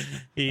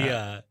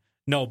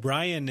 No,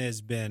 Brian has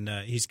been.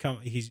 He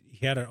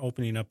had an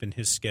opening up in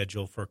his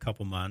schedule for a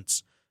couple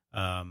months,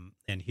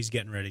 and he's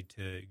getting ready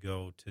to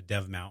go to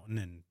Dev Mountain,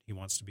 and he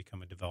wants to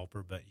become a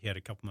developer. But he had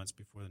a couple months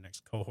before the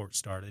next cohort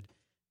started,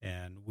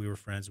 and we were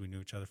friends. We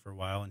knew each other for a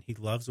while, and he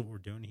loves what we're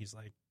doing. He's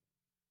like,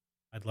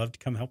 I'd love to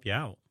come help you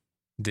out.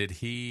 Did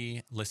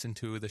he listen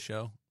to the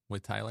show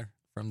with Tyler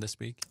from this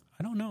week?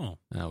 I don't know.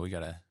 No, we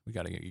gotta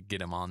get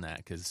him on that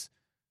because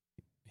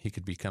he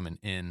could be coming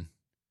in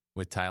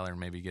with Tyler and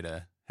maybe get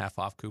a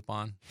half-off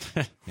coupon.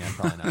 Yeah,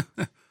 probably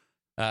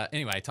not.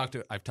 Anyway,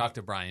 I've talked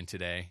to Brian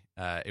today.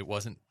 It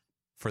wasn't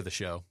for the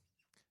show.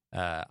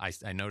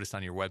 I noticed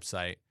on your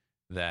website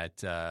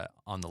that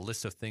on the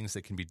list of things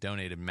that can be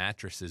donated,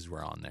 mattresses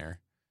were on there.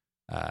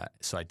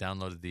 So I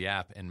downloaded the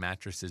app, and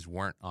mattresses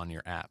weren't on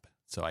your app.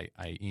 So I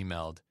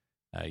emailed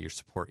your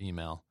support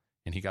email,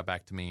 and he got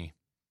back to me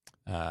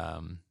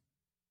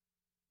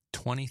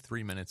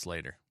 23 minutes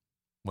later,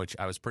 which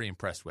I was pretty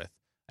impressed with.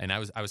 And I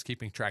was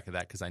keeping track of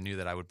that because I knew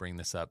that I would bring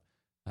this up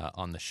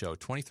on the show.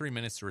 23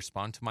 minutes to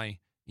respond to my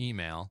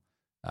email,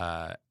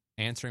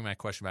 answering my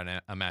question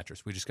about a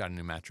mattress. We just got a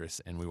new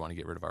mattress, and we want to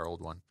get rid of our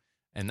old one.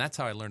 And that's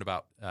how I learned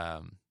about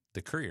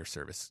the courier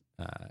service,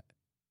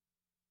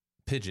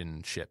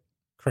 Pigeon Ship.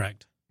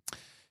 Correct.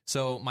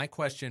 So my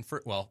question,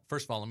 first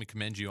of all, let me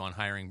commend you on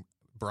hiring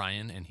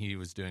Brian, and he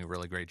was doing a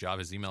really great job.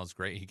 His email is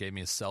great. He gave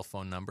me his cell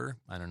phone number.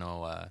 I don't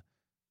know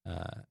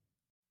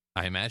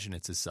I imagine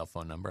it's his cell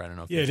phone number. I don't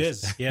know if Yeah, it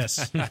is.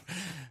 Yes. The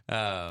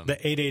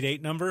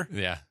 888 number.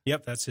 Yeah.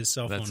 Yep, that's his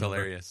cell phone That's number.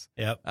 hilarious.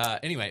 Yep.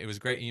 Anyway, it was a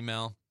great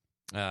email.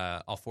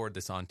 I'll forward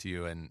this on to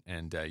you,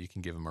 and you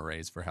can give him a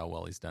raise for how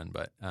well he's done.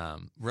 But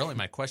really,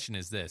 my question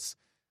is this.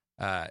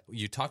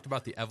 You talked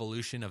about the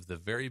evolution of the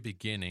very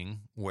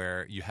beginning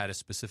where you had a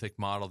specific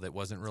model that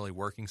wasn't really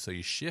working, so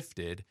you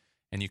shifted,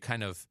 and you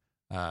kind of,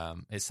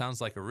 it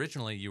sounds like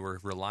originally you were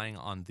relying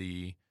on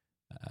the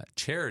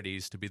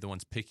charities to be the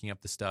ones picking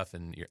up the stuff,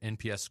 and your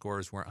NPS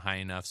scores weren't high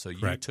enough, so you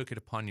Correct. took it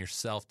upon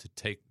yourself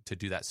to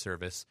do that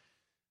service.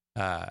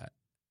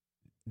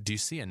 Do you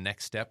see a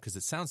next step? Because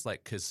it sounds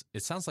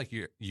like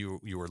you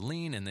were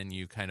lean, and then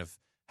you kind of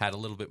had a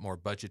little bit more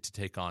budget to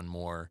take on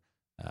more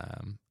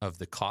of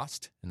the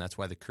cost, and that's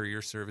why the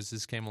courier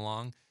services came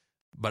along.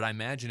 But I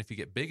imagine if you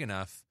get big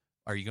enough,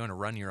 are you going to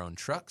run your own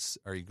trucks?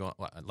 Are you going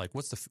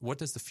what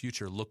does the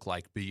future look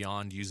like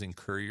beyond using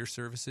courier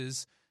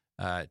services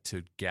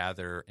to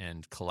gather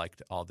and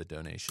collect all the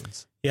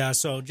donations? Yeah.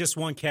 So just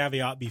one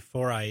caveat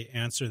before I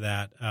answer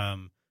that.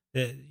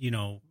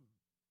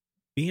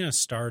 Being a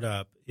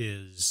startup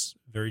is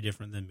very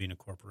different than being a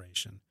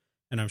corporation,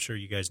 and I'm sure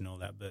you guys know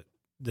that. But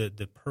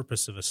the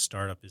purpose of a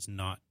startup is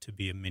not to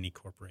be a mini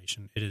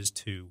corporation. It is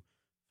to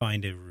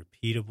find a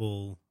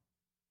repeatable,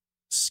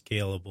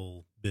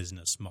 scalable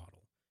business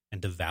model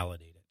and to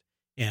validate it.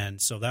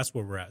 And so that's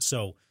where we're at.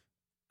 So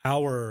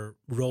our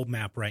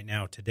roadmap right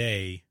now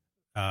today,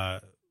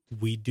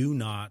 we do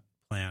not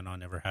plan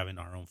on ever having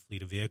our own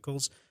fleet of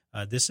vehicles.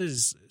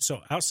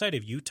 So outside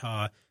of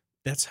Utah,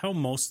 that's how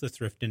most of the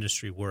thrift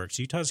industry works.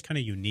 Utah is kind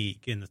of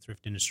unique in the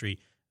thrift industry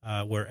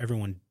where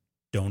everyone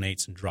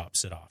donates and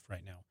drops it off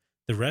right now.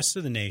 The rest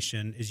of the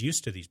nation is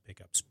used to these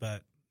pickups,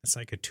 but it's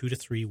like a 2 to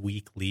 3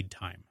 week lead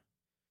time.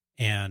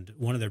 And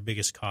one of their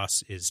biggest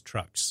costs is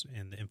trucks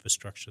and the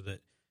infrastructure that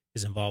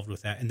is involved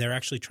with that. And they're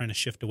actually trying to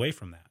shift away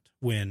from that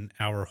when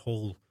our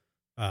whole,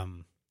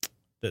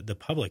 the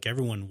public,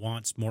 everyone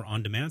wants more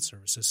on-demand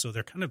services. So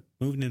they're kind of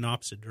moving in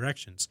opposite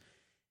directions.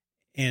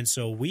 And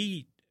so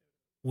we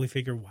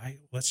figure,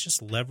 let's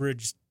just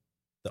leverage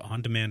the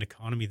on-demand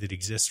economy that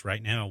exists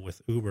right now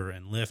with Uber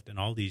and Lyft and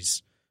all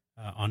these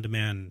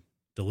on-demand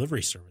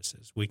delivery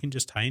services. We can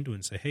just tie into it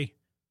and say, hey,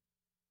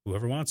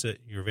 whoever wants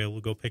it, you're available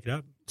to go pick it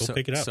up.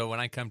 Pick it up. So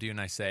when I come to you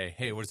and I say,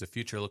 hey, what does the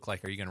future look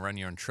like? Are you going to run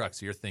your own truck?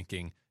 So you're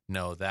thinking,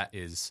 no, that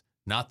is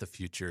not the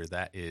future.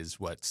 That is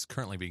what's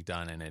currently being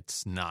done, and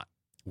it's not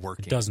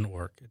working. It doesn't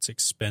work. It's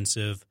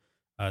expensive.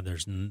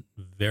 There's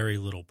very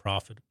little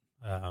profit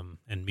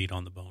and meat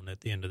on the bone at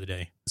the end of the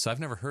day. So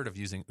I've never heard of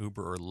using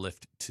Uber or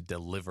Lyft to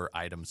deliver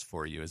items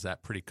for you. Is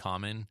that pretty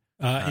common?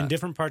 In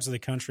different parts of the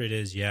country, it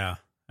is. Yeah,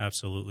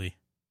 absolutely.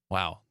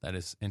 Wow, that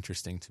is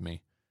interesting to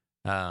me.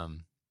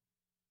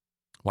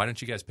 Why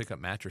don't you guys pick up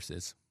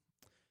mattresses?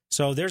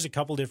 So there's a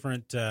couple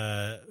different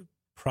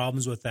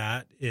problems with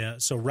that. Yeah,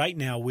 so right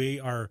now we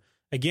are,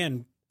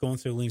 again, going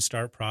through a lean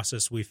start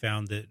process. We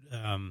found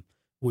that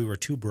we were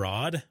too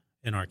broad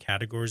in our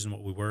categories and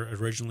what we were.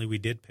 Originally, we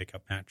did pick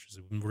up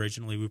mattresses.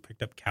 Originally, we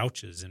picked up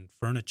couches and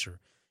furniture.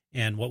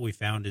 And what we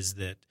found is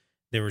that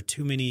there were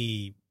too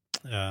many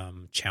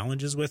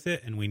challenges with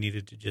it, and we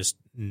needed to just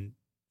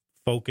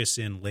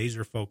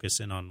laser focus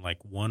in on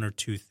like one or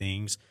two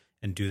things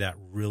and do that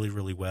really,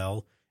 really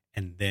well,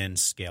 and then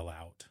scale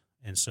out.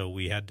 And so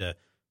we had to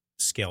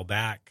scale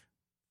back,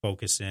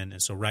 focus in.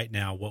 And so right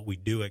now what we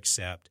do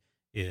accept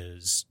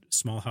is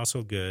small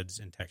household goods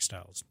and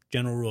textiles.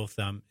 General rule of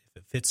thumb, if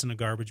it fits in a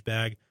garbage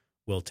bag,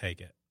 we'll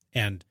take it.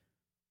 And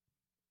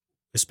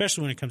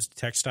especially when it comes to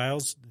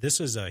textiles, this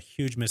is a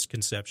huge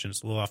misconception.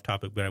 It's a little off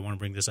topic, but I want to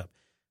bring this up.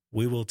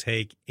 We will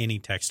take any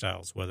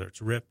textiles, whether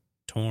it's ripped,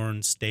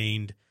 torn,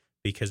 stained,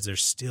 because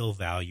there's still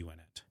value in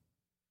it.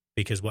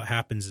 Because what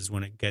happens is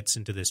when it gets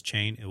into this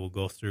chain, it will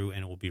go through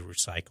and it will be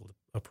recycled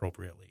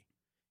appropriately.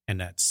 And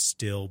that's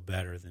still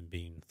better than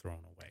being thrown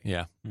away.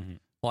 Yeah. Mm-hmm.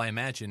 Well, I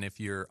imagine if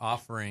you're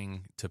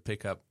offering to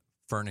pick up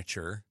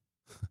furniture,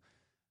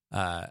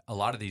 a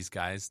lot of these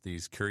guys,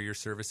 these courier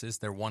services,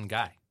 they're one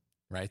guy,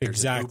 right? There's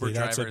exactly. an Uber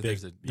That's driver, a big,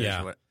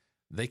 there's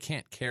they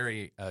can't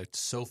carry a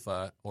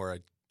sofa or a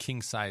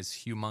king size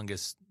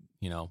humongous,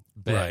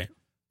 bed right.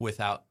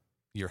 without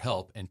your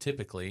help. And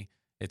typically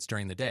it's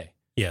during the day.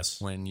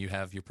 Yes. When you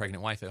have your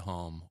pregnant wife at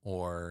home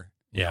or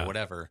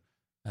whatever,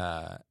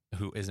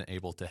 who isn't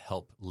able to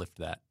help lift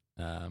that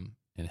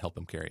and help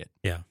him carry it.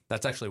 Yeah.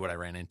 That's actually what I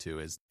ran into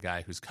is the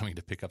guy who's coming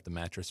to pick up the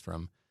mattress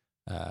from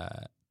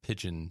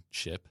Pigeon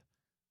Ship.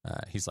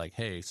 He's like,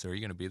 hey, so are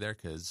you going to be there?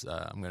 Because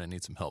I'm going to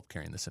need some help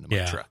carrying this into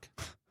my truck.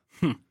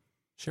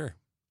 Sure.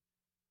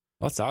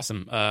 Well, that's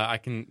awesome.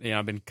 I've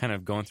been kind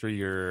of going through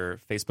your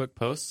Facebook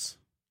posts,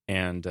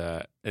 and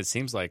it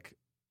seems like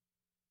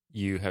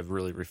you have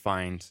really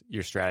refined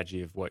your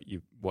strategy of what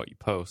you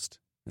post,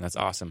 and that's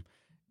awesome.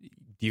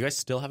 Do you guys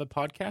still have a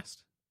podcast?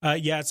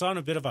 Yeah, it's on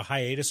a bit of a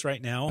hiatus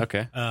right now.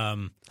 Okay.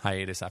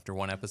 Hiatus after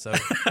one episode?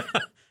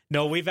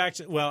 No,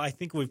 I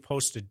think we've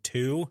posted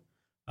 2,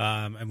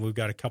 and we've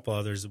got a couple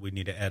others that we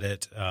need to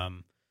edit.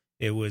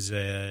 It was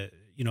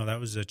that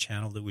was a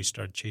channel that we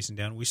started chasing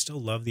down. We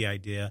still love the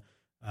idea,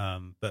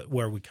 but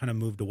where we kind of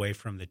moved away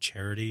from the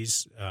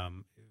charities,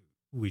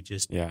 we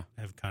just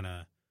have kind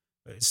of,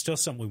 it's still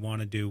something we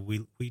want to do.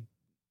 We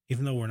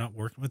even though we're not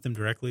working with them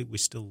directly, we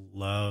still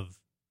love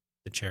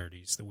the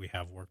charities that we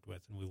have worked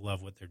with, and we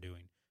love what they're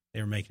doing.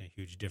 They're making a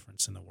huge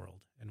difference in the world,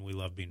 and we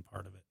love being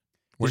part of it.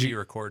 Where do you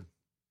record?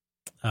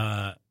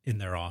 In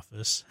their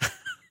office.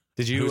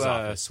 Did you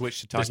switch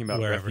to talking about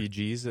wherever.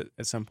 refugees at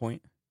some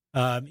point?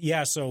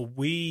 So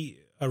we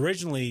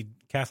originally,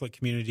 Catholic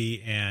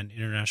Community and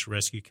International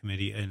Rescue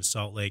Committee in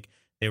Salt Lake,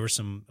 they were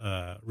some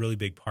really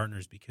big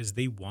partners because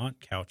they want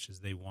couches,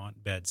 they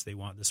want beds, they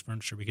want this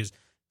furniture because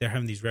they're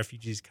having these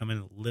refugees come in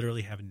and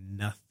literally have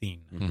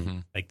nothing. Mm-hmm.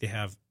 Like they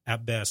have,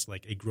 at best,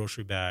 like a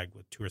grocery bag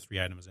with 2 or 3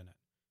 items in it.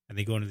 And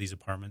they go into these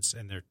apartments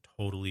and they're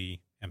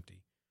totally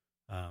empty.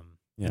 And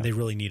they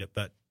really need it.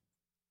 But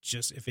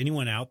just if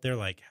anyone out there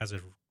like has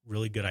a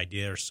really good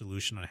idea or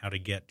solution on how to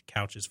get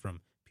couches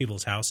from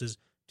people's houses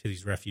to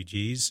these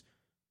refugees,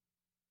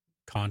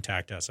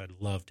 contact us. I'd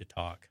love to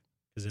talk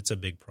because it's a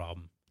big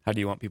problem. How do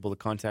you want people to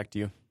contact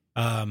you?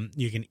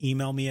 You can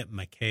email me at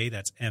Mackay,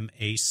 that's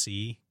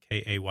MACKAYC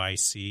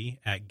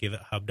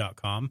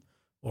 @giveithub.com,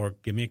 or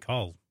give me a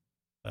call,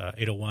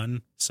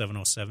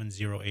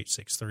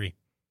 801-707-0863.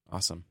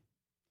 Awesome.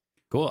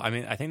 Cool. I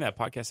mean, I think that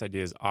podcast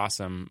idea is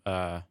awesome,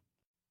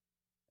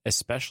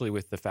 especially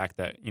with the fact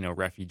that,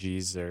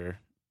 refugees are,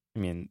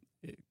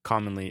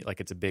 commonly,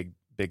 like it's a big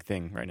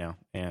thing right now.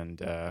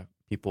 And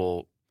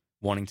people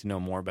wanting to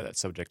know more about that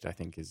subject, I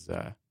think, is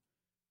a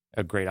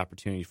great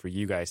opportunity for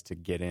you guys to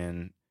get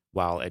in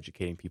while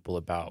educating people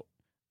about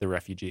the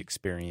refugee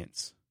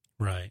experience.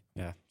 Right.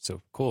 Yeah.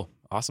 So cool.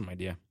 Awesome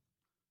idea.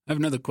 I have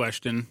another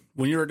question.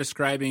 When you were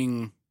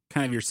describing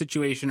kind of your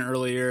situation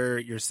earlier,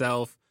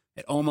 yourself,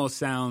 it almost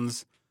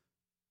sounds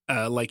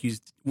like you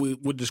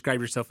would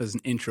describe yourself as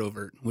an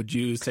introvert. Would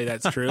you say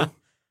that's true?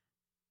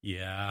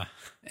 Yeah.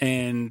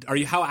 And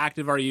how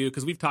active are you?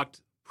 Because we've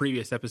talked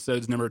previous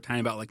episodes a number of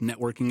times about like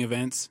networking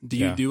events. Do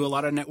you do a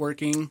lot of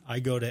networking? I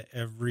go to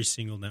every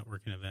single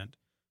networking event.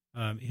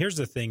 Here's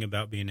the thing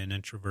about being an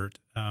introvert.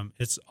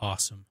 It's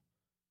awesome.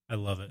 I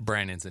love it.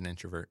 Brandon's an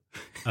introvert.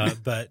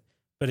 But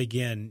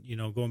again,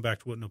 going back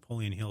to what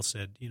Napoleon Hill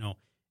said,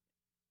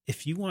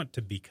 if you want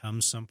to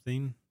become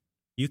something,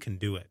 you can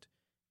do it.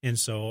 And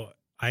so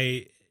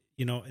and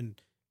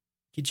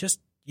you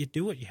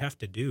do what you have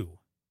to do.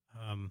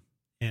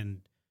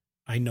 And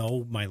I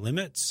know my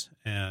limits,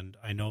 and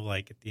I know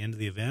like at the end of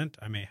the event,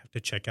 I may have to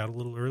check out a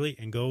little early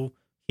and go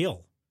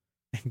heal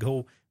and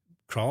go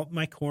crawl up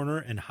my corner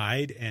and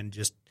hide and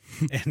just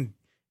and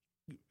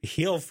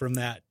heal from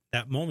that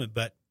moment.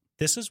 But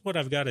this is what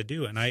I've got to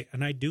do. And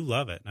I do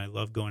love it. And I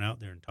love going out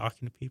there and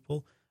talking to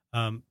people.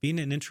 Being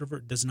an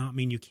introvert does not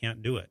mean you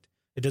can't do it.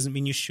 It doesn't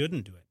mean you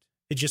shouldn't do it.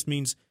 It just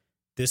means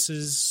this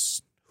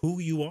is who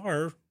you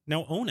are.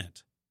 Now own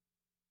it.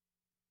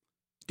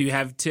 Do you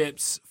have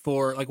tips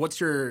for like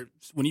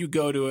when you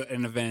go to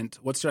an event,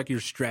 what's like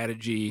your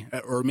strategy,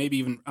 or maybe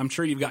even, I'm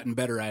sure you've gotten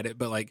better at it,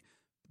 but like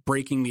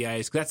breaking the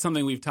ice? 'Cause that's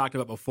something we've talked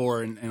about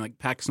before. And like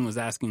Paxton was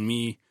asking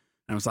me,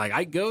 and I was like,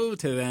 I go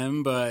to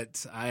them,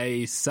 but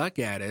I suck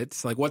at it.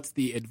 Like, what's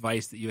the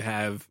advice that you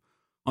have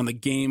on the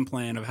game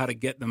plan of how to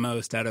get the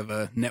most out of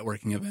a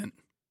networking event?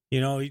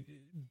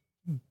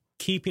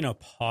 Keeping a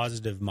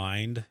positive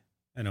mind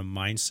and a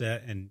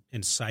mindset and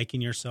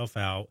psyching yourself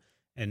out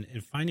and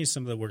finding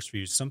something that works for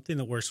you. Something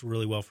that works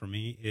really well for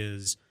me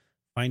is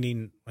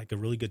finding like a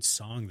really good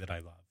song that I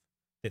love.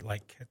 It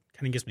like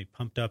kind of gets me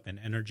pumped up and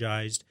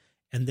energized.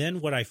 And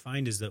then what I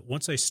find is that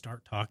once I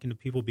start talking to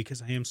people,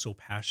 because I am so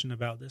passionate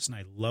about this and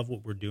I love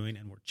what we're doing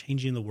and we're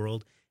changing the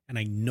world and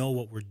I know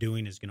what we're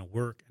doing is going to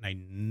work and I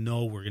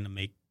know we're going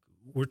to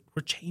we're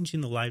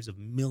changing the lives of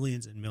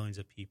millions and millions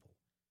of people.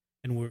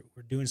 And we're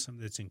doing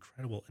something that's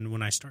incredible. And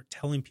when I start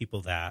telling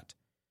people that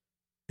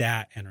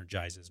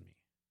energizes me.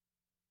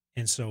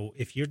 And so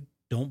if you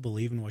don't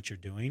believe in what you're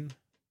doing,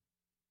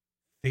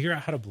 figure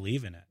out how to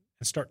believe in it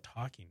and start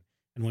talking.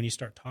 And when you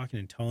start talking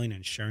and telling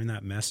and sharing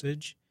that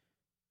message,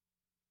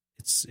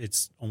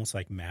 it's almost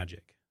like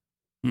magic.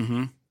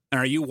 Mm-hmm. And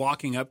are you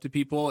walking up to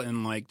people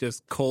and like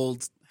just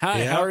cold,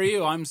 hi, how are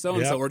you? I'm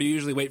so-and-so. Or do you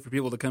usually wait for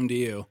people to come to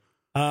you?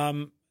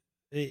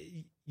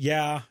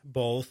 Yeah,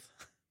 both.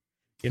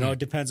 It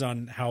depends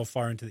on how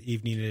far into the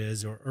evening it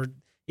is, or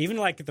even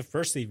like at the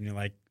first evening,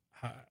 like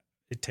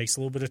it takes a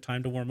little bit of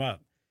time to warm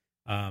up.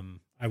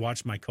 I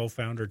watched my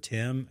co-founder,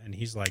 Tim, and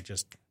he's like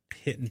just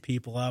hitting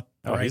people up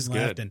right he's and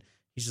left. good. And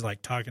he's just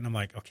like talking. I'm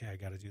like, okay, I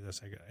got to do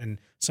this. And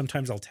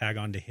sometimes I'll tag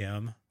on to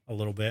him a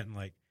little bit and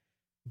like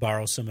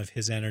borrow some of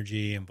his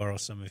energy and borrow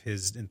some of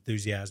his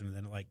enthusiasm. And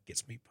then it like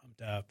gets me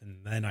pumped up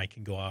and then I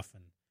can go off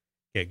and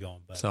get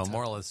going. But so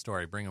moral of the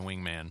story, bring a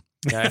wingman.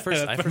 Yeah, I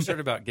first heard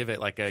about Give It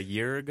like a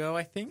year ago,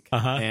 I think.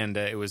 Uh-huh. And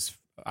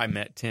I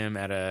met Tim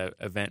at a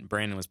event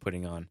Brandon was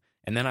putting on.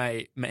 And then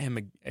I met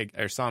him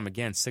or saw him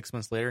again 6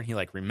 months later. And he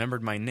like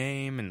remembered my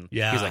name and he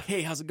was like,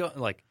 "Hey, how's it going?"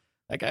 Like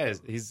that guy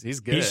he's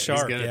good. He's sharp.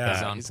 He's good at Yeah. that.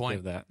 He's on He's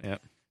point. good at that. Yeah.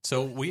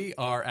 So we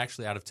are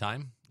actually out of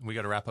time. We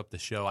got to wrap up the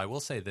show. I will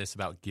say this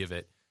about Give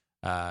It.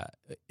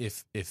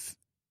 If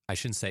I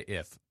shouldn't say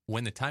if,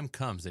 when the time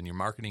comes and your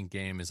marketing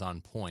game is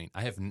on point,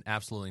 I have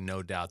absolutely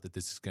no doubt that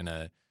this is going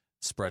to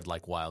spread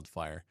like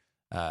wildfire.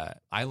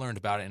 I learned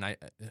about it, and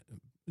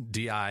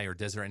DI or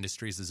Desert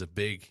Industries is a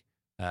big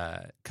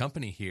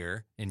company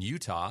here in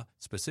Utah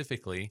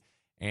specifically,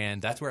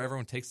 and that's where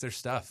everyone takes their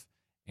stuff.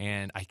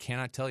 And I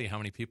cannot tell you how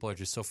many people are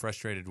just so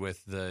frustrated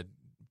with the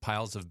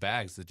piles of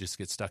bags that just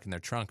get stuck in their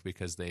trunk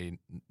because they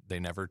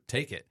never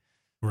take it.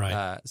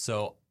 Right.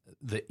 So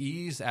the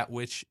ease at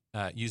which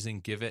using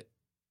Give It,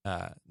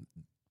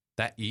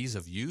 that ease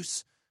of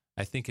use,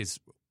 I think is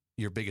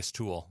your biggest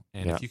tool.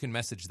 And if you can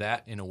message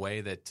that in a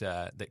way that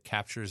that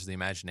captures the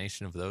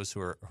imagination of those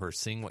who are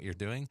seeing what you're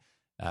doing,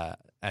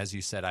 as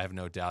you said, I have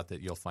no doubt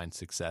that you'll find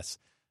success.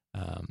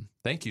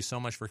 Thank you so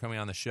much for coming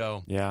on the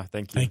show. Yeah,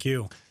 thank you. Thank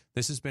you.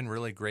 This has been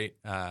really great.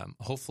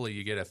 Hopefully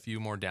you get a few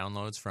more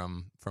downloads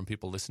from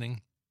people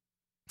listening.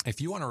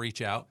 If you want to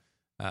reach out,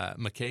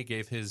 McKay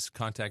gave his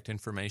contact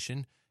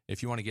information.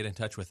 If you want to get in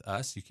touch with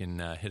us, you can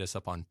hit us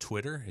up on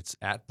Twitter. It's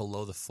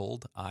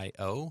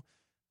 @belowthefold.io.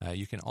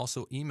 You can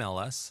also email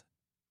us.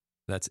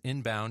 That's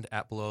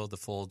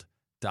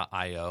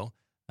inbound@belowthefold.io.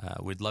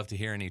 We'd love to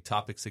hear any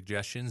topic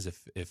suggestions.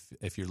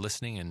 If you're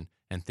listening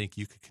and think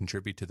you could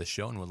contribute to the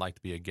show and would like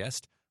to be a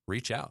guest,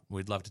 reach out.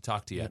 We'd love to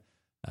talk to you.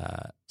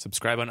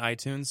 Subscribe on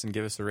iTunes and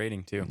give us a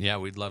rating too. Yeah,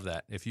 we'd love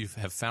that. If you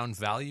have found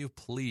value,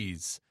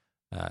 please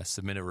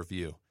submit a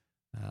review.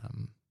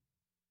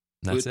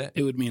 That's it.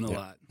 It would mean a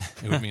lot.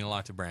 It would mean a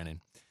lot to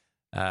Brandon.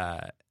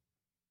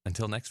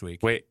 Until next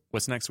week. Wait,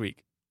 what's next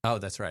week? Oh,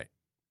 that's right.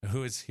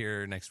 Who is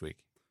here next week?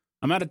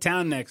 I'm out of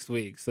town next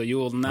week, so you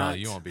will not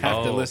you won't be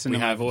have to here. listen to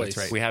my voice. That's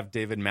right. We have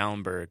David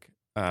Mallenberg,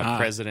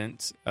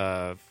 president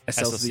of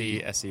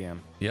SLC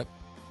SEM. Yep.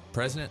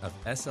 President of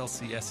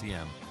SLC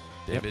SEM,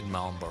 David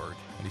Mallenberg.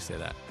 How do you say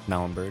that?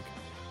 Mallenberg.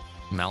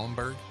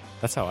 Mallenberg?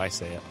 That's how I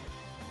say it.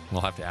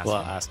 We'll have to ask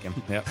Well, him. ask him.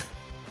 Yep. Well,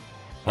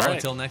 All right.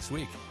 until next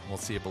week, we'll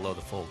see you below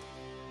the fold.